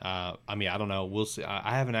 Yeah. I mean, I don't know. We'll see.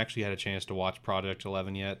 I haven't actually had a chance to watch Project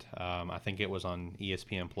 11 yet. I think it was on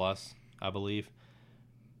ESPN Plus, I believe.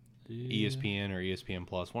 Yeah. ESPN or ESPN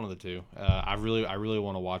Plus, one of the two. I really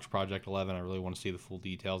want to watch Project 11. I really want to see the full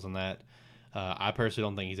details on that. I personally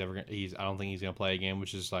don't think I don't think he's gonna play again,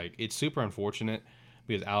 which is like, it's super unfortunate.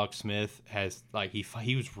 Because Alex Smith has, like,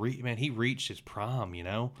 he reached his prime, you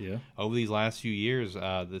know? Yeah. Over these last few years,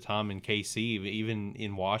 the time in KC, even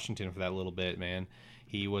in Washington for that little bit, man,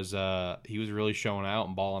 he was really showing out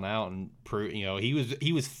and balling out, and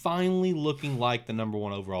he was finally looking like the number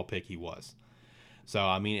one overall pick he was. So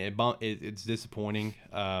I mean, it's disappointing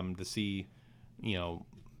to see,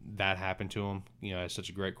 that happen to him. As such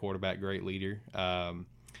a great quarterback, great leader.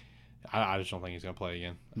 I just don't think he's going to play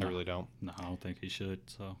again. No, I really don't. No, I don't think he should.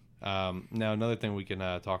 So now another thing we can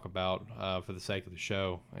talk about for the sake of the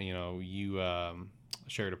show, you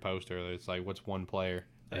shared a post earlier. It's like, what's one player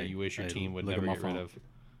that you wish your team would never get rid of?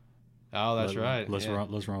 Oh, that's right. Let's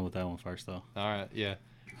run with that one first, though. All right, yeah.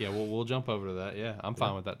 We'll jump over to that. Yeah, I'm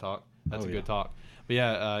fine with that talk. That's a good talk. But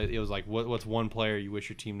yeah, it was like, what's one player you wish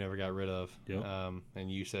your team never got rid of? Yep.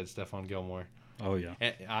 And you said Stephon Gilmore. Oh yeah.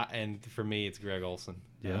 And for me, it's Greg Olsen.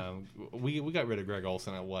 Yeah. We got rid of Greg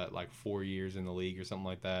Olsen at what, like 4 years in the league or something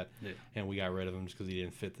like that. Yeah. And we got rid of him just because he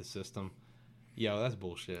didn't fit the system. Yo, that's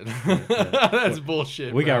bullshit. That's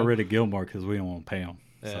bullshit. We got rid of Gilmore because we don't want to pay him.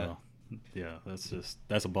 Yeah. So yeah,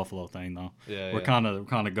 that's a Buffalo thing though. Yeah. We're kind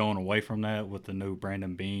of going away from that with the new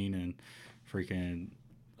Brandon Bean and freaking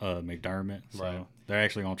McDermott. So right. They're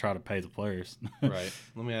actually going to try to pay the players. Right.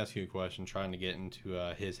 Let me ask you a question, trying to get into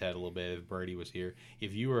his head a little bit if Brady was here.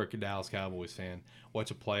 If you were a Dallas Cowboys fan, what's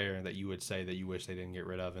a player that you would say that you wish they didn't get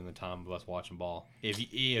rid of in the time of us watching ball? If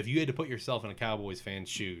you had to put yourself in a Cowboys fan's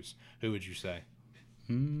shoes, who would you say?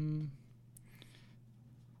 I'm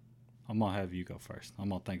going to have you go first. I'm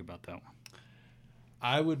going to think about that one.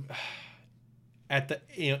 I would,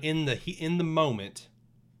 in the moment,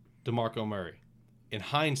 DeMarco Murray. In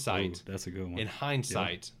hindsight, that's a good one. In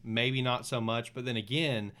hindsight, maybe not so much. But then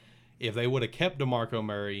again, if they would have kept DeMarco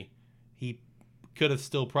Murray, he could have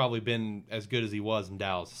still probably been as good as he was in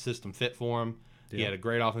Dallas. The system fit for him. Yeah. He had a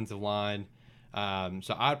great offensive line.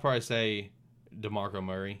 So I'd probably say DeMarco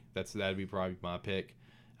Murray. That'd be probably my pick.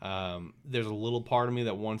 There's a little part of me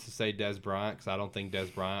that wants to say Dez Bryant because I don't think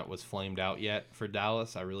Dez Bryant was flamed out yet for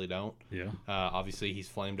Dallas. I really don't. Yeah. Obviously, he's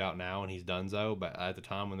flamed out now and he's donezo, but at the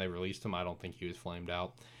time when they released him, I don't think he was flamed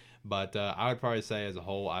out. But I would probably say as a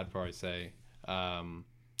whole, I'd probably say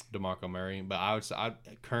DeMarco Murray. But I would say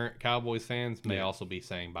current Cowboys fans may also be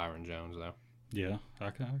saying Byron Jones, though. Yeah, I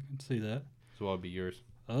can see that. So what would be yours?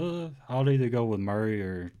 I'll either go with Murray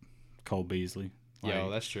or Cole Beasley.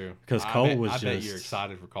 Yo, that's true. Because Cole was I just... bet you're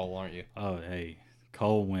excited for Cole, aren't you? Oh, hey.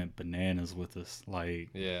 Cole went bananas with us. Like,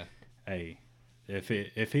 yeah. Hey,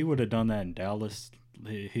 if he would have done that in Dallas,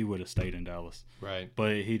 he would have stayed in Dallas. Right.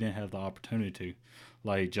 But he didn't have the opportunity to.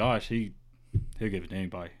 Like, Josh, he'll give it to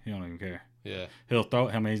anybody. He don't even care. Yeah. He'll throw...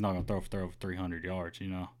 I mean, he's not going to throw for over 300 yards,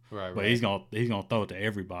 Right, But he's gonna throw it to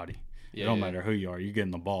everybody. It don't matter who you are. You're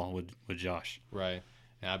getting the ball with Josh. Right.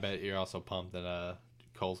 And I bet you're also pumped that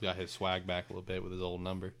Cole's got his swag back a little bit with his old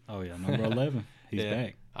number. Oh, yeah. Number 11. He's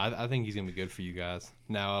back. I think he's going to be good for you guys.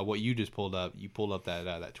 Now, what you just pulled up,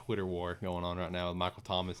 that Twitter war going on right now with Michael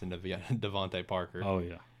Thomas and Devontae Parker. Oh,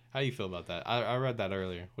 yeah. How do you feel about that? I read that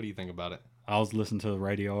earlier. What do you think about it? I was listening to the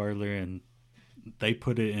radio earlier, and they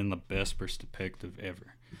put it in the best perspective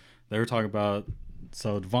ever. They were talking about,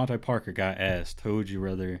 so Devontae Parker got asked, who would you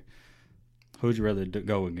rather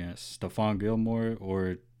go against, Stephon Gilmore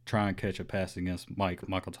or try and catch a pass against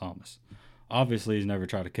Michael Thomas? Obviously, he's never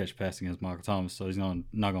tried to catch a pass against Michael Thomas, so he's not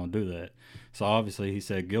going to do that. So obviously, he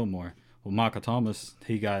said Gilmore. Well, Michael Thomas,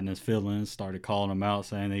 he got in his feelings, started calling him out,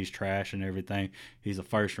 saying he's trash and everything. He's a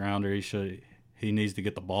first rounder. He needs to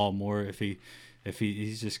get the ball more. If he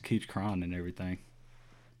just keeps crying and everything.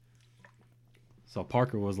 So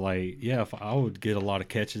Parker was like, yeah, if I would get a lot of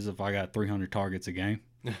catches if I got 300 targets a game.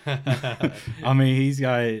 I mean, he's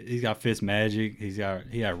got Fitz Magic. He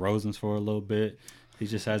had Rosens for a little bit. He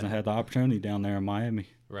just hasn't had the opportunity down there in Miami.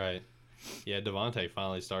 Right. Yeah, Devontae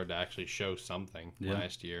finally started to actually show something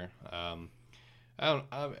last year.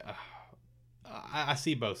 I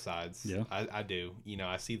see both sides. Yeah, I do. You know,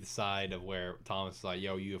 I see the side of where Thomas is like,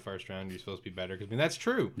 yo, you a first rounder, you're supposed to be better. Because, I mean, that's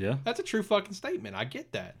true. Yeah. That's a true fucking statement. I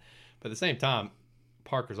get that. But at the same time,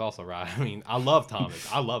 Parker's also right. I mean, I love Thomas.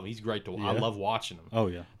 I love him. He's great to watch. I love watching him. Oh,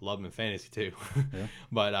 yeah. Love him in fantasy, too. Yeah.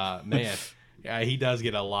 But, man, he does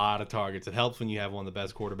get a lot of targets. It helps when you have one of the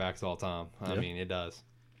best quarterbacks of all time. I mean, it does.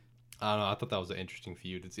 I don't know. I thought that was an interesting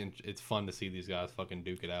feud. It's fun to see these guys fucking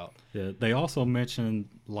duke it out. Yeah. They also mentioned,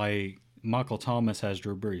 like, Michael Thomas has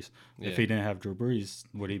Drew Brees. If he didn't have Drew Brees,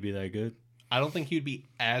 would he be that good? I don't think he would be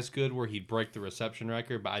as good where he'd break the reception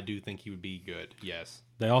record, but I do think he would be good. Yes.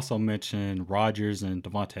 They also mentioned Rodgers and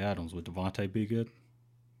Devontae Adams. Would Devontae be good?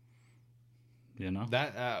 You know?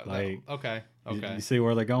 Okay. You see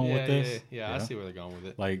where they're going with this? Yeah, I see where they're going with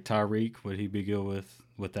it. Like Tyreek, would he be good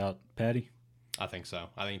without Patty? I think so.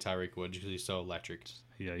 I think Tyreek would because he's so electric.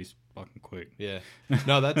 Yeah, he's fucking quick. Yeah.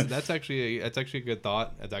 No, that's actually a good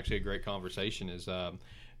thought. That's actually a great conversation. Is out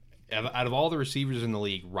of all the receivers in the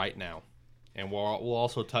league right now, and we'll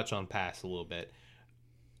also touch on pass a little bit.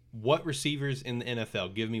 What receivers in the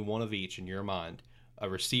NFL, give me one of each in your mind. A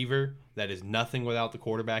receiver that is nothing without the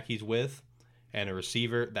quarterback he's with, and a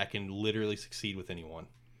receiver that can literally succeed with anyone.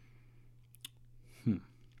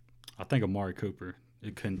 I think Amari Cooper,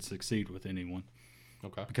 it couldn't succeed with anyone.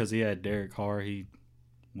 Okay. Because he had Derek Carr, he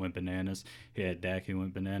went bananas. He had Dak, he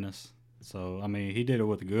went bananas. So, I mean, he did it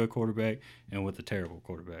with a good quarterback and with a terrible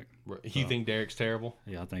quarterback. You think Derek's terrible?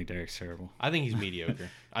 Yeah, I think Derek's terrible. I think he's mediocre.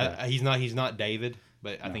 He's not David,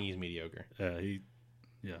 but I think he's mediocre.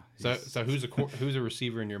 So who's a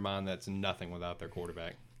receiver in your mind that's nothing without their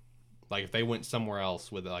quarterback? Like if they went somewhere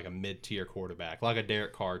else with like a mid-tier quarterback, like a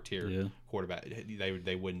Derek Carr tier quarterback,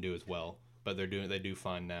 they wouldn't do as well. But they do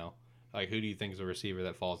fine now. Like who do you think is a receiver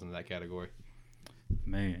that falls into that category?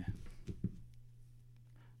 Man.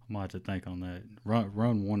 I might have to think on that.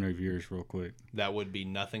 Run one of yours real quick. That would be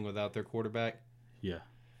nothing without their quarterback? Yeah.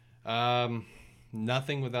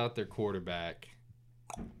 Nothing without their quarterback.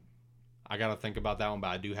 I got to think about that one, but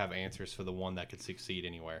I do have answers for the one that could succeed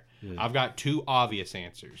anywhere. Yeah. I've got two obvious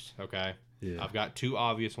answers, okay? Yeah. I've got two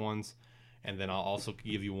obvious ones, and then I'll also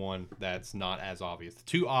give you one that's not as obvious. The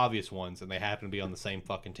two obvious ones, and they happen to be on the same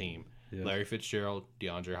fucking team. Yeah. Larry Fitzgerald,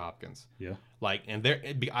 DeAndre Hopkins. Yeah. Like, and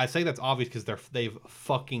I say that's obvious because they've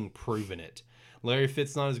fucking proven it. Larry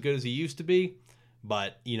Fitz not as good as he used to be,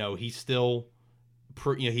 but he's still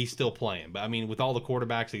playing. But I mean, with all the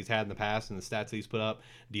quarterbacks that he's had in the past and the stats that he's put up,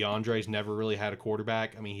 DeAndre's never really had a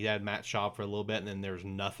quarterback. I mean, he had Matt Schaub for a little bit, and then there's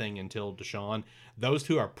nothing until Deshaun. Those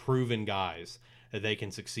two are proven guys that they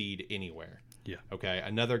can succeed anywhere. Yeah. Okay.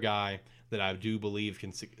 Another guy that I do believe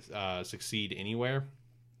can succeed anywhere.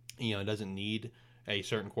 It doesn't need a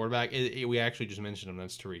certain quarterback. We actually just mentioned him.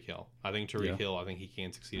 That's Tyreek Hill. I think Tyreek Hill, I think he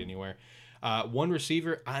can succeed anywhere. One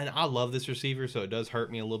receiver, and I love this receiver, so it does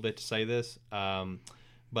hurt me a little bit to say this.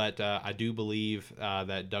 But I do believe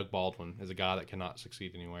that Doug Baldwin is a guy that cannot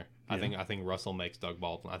succeed anywhere. Yeah. I think Russell makes Doug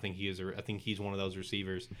Baldwin. I think he's one of those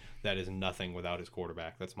receivers that is nothing without his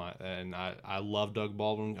quarterback. I love Doug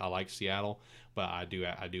Baldwin. I like Seattle, but I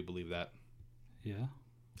do believe that. Yeah.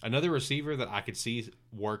 Another receiver that I could see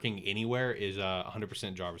working anywhere is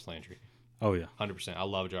 100% Jarvis Landry. Oh, yeah. 100%. I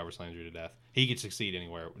love Jarvis Landry to death. He could succeed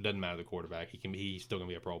anywhere. It doesn't matter the quarterback. He's still going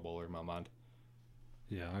to be a Pro Bowler in my mind.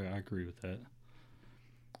 Yeah, I agree with that.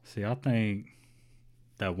 See, I think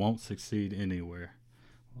that won't succeed anywhere,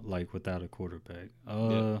 like without a quarterback.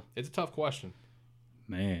 It's a tough question.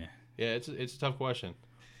 Man. Yeah, it's a tough question.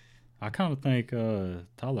 I kind of think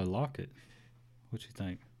Tyler Lockett. What you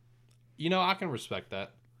think? I can respect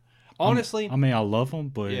that. Honestly, I mean, I love him,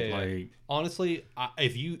 but honestly,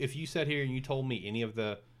 if you sat here and you told me any of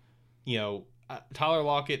the, Tyler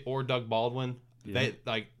Lockett or Doug Baldwin, they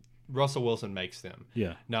like Russell Wilson makes them.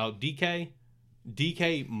 Yeah. Now DK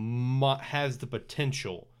has the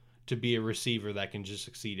potential to be a receiver that can just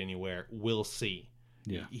succeed anywhere. We'll see.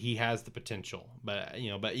 Yeah. He has the potential, but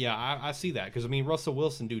I see that because Russell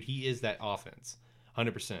Wilson, dude, he is that offense,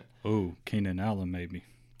 100%. Oh, Keenan Allen maybe.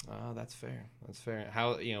 Oh, that's fair. That's fair.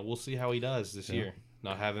 How we'll see how he does this year.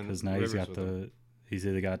 Not having because now he's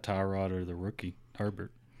either got Tyrod or the rookie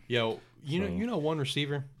Herbert. Yo, you know one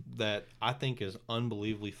receiver that I think is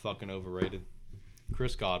unbelievably fucking overrated,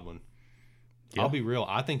 Chris Godwin. Yeah. I'll be real.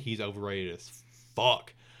 I think he's overrated as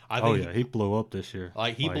fuck. He blew up this year.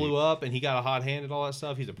 He blew up and he got a hot hand and all that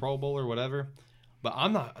stuff. He's a Pro Bowler or whatever. But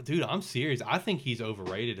I'm not, dude. I'm serious. I think he's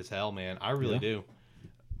overrated as hell, man. I really do.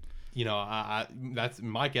 That's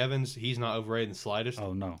Mike Evans. He's not overrated in the slightest.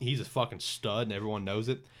 Oh no, he's a fucking stud and everyone knows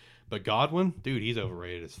it. But Godwin, dude, he's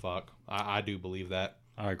overrated as fuck. I do believe that.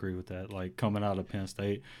 I agree with that. Like coming out of Penn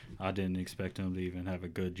State, I didn't expect him to even have a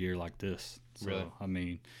good year like this. So, really? I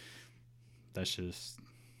mean, that's just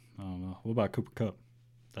I don't know. What about Cooper Kupp?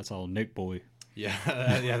 That's all Nick boy. Yeah,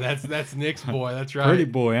 that's Nick's boy. That's right. Pretty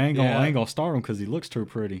boy. I ain't gonna start him because he looks too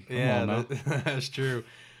pretty. Come on now. That's true.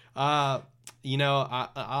 I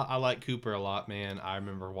like Cooper a lot, man. I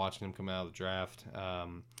remember watching him come out of the draft.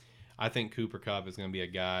 I think Cooper Kupp is going to be a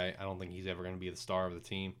guy. I don't think he's ever going to be the star of the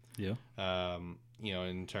team. Yeah.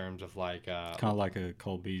 In terms of like kind of like a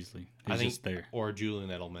Cole Beasley. He's just there. Or Julian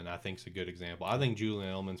Edelman, I think is a good example. I think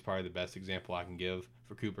Julian Edelman's probably the best example I can give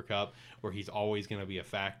for Cooper Kupp, where he's always going to be a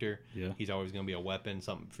factor. Yeah. He's always going to be a weapon,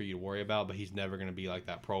 something for you to worry about, but he's never going to be like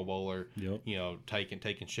that Pro Bowler,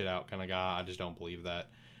 taking shit out kind of guy. I just don't believe that.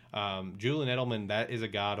 Julian Edelman, that is a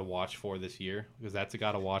guy to watch for this year because that's a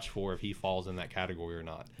guy to watch for if he falls in that category or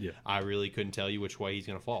not. Yeah. I really couldn't tell you which way he's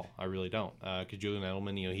going to fall. I really don't. Because Julian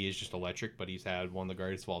Edelman, he is just electric, but he's had one of the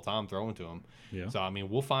greatest of all time throwing to him. Yeah. So,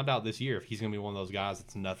 we'll find out this year if he's going to be one of those guys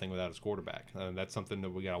that's nothing without his quarterback. That's something that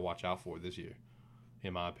we got to watch out for this year,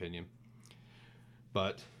 in my opinion.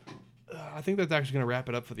 But I think that's actually going to wrap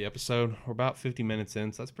it up for the episode. We're about 50 minutes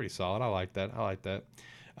in, so that's pretty solid. I like that.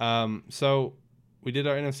 So we did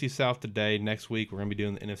our NFC South today. Next week, we're going to be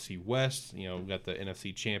doing the NFC West. We've got the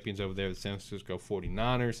NFC champions over there, the San Francisco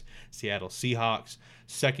 49ers, Seattle Seahawks,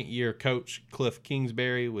 second-year coach Cliff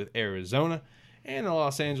Kingsbury with Arizona, and the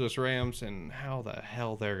Los Angeles Rams, and how the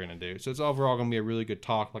hell they're going to do. So it's overall going to be a really good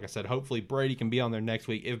talk. Like I said, hopefully Brady can be on there next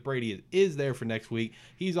week. If Brady is there for next week,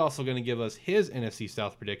 he's also going to give us his NFC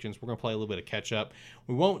South predictions. We're going to play a little bit of catch-up.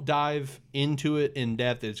 We won't dive into it in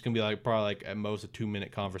depth. It's going to be probably at most a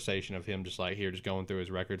 2-minute conversation of him just going through his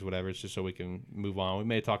records, whatever. It's just so we can move on. We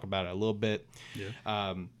may talk about it a little bit.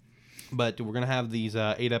 Yeah. But we're going to have these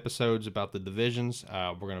 8 episodes about the divisions.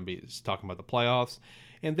 We're going to be talking about the playoffs.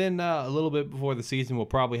 And then a little bit before the season, we'll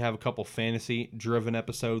probably have a couple fantasy-driven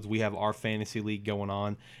episodes. We have our fantasy league going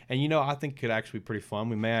on. And, I think it could actually be pretty fun.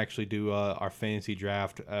 We may actually do our fantasy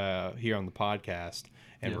draft here on the podcast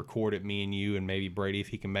and record it, me and you, and maybe Brady, if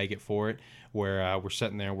he can make it for it, where we're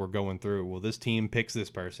sitting there and we're going through, well, this team picks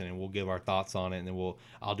this person, and we'll give our thoughts on it, and then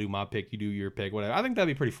I'll do my pick, you do your pick, whatever. I think that'd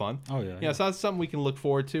be pretty fun. Oh, yeah. So that's something we can look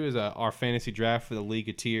forward to is our fantasy draft for the League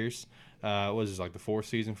of Tiers. What is this, the 4th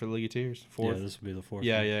season for the League of Tiers? 4th? Yeah, this will be the 4th.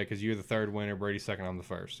 Yeah, because you're the 3rd winner, Brady's 2nd, I'm the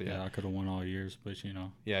 1st. So yeah, I could have won all years, but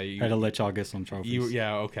Yeah, had to let y'all get some trophies.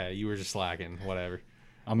 You were just slacking, whatever.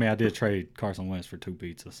 I did trade Carson Wentz for 2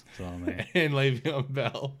 pizzas. So, and Le'Veon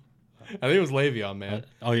Bell. I think it was Le'Veon, man.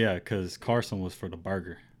 Because Carson was for the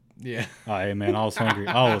burger. Yeah. Oh, hey, man, I was hungry.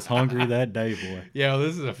 I was hungry that day, boy. Yeah,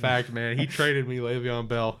 this is a fact, man. He traded me Le'Veon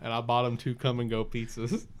Bell, and I bought him 2 come-and-go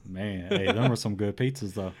pizzas. Man, hey, them were some good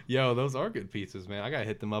pizzas, though. Yo, those are good pizzas, man. I got to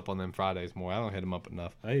hit them up on them Fridays more. I don't hit them up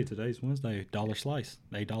enough. Hey, today's Wednesday. $1 slice.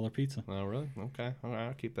 $8 pizza. Oh, really? Okay. All right,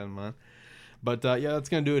 I'll keep that in mind. But, that's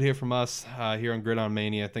going to do it here from us here on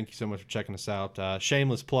GridironMania. Thank you so much for checking us out.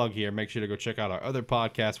 Shameless plug here. Make sure to go check out our other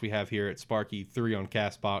podcasts we have here at Sparky 3 on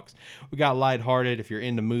CastBox. We got Lighthearted. If you're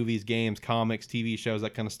into movies, games, comics, TV shows,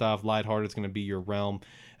 that kind of stuff, Lighthearted is going to be your realm.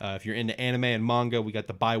 If you're into anime and manga, we got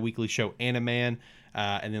the bi-weekly show Animan.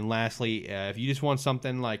 And then lastly, if you just want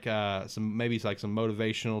something like some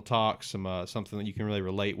motivational talk, something that you can really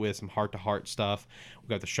relate with, some heart-to-heart stuff, we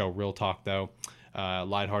got the show Real Talk, though.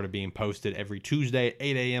 Lighthearted being posted every Tuesday at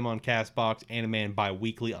 8 a.m. on CastBox, Animan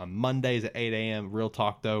bi-weekly on Mondays at 8 a.m., Real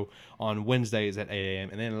Talk, though, on Wednesdays at 8 a.m.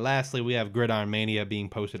 And then lastly, we have GridironMania being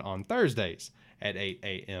posted on Thursdays at 8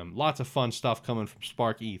 a.m. Lots of fun stuff coming from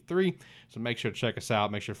Spark E3, so make sure to check us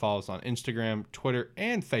out. Make sure to follow us on Instagram, Twitter,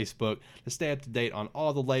 and Facebook to stay up to date on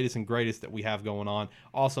all the latest and greatest that we have going on.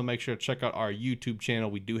 Also, make sure to check out our YouTube channel.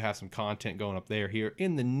 We do have some content going up there here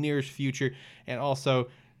in the nearest future. And also,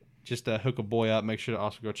 just to hook a boy up, make sure to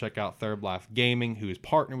also go check out Third Life Gaming, who is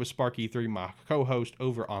partnered with Spark E3, my co-host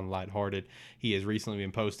over on Lighthearted. He has recently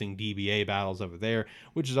been posting DBA battles over there,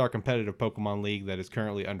 which is our competitive Pokemon League that is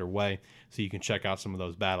currently underway, so you can check out some of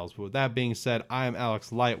those battles. But with that being said, I am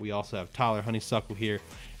Alex Light. We also have Tyler Honeysuckle here,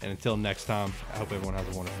 and until next time, I hope everyone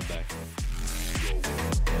has a wonderful day.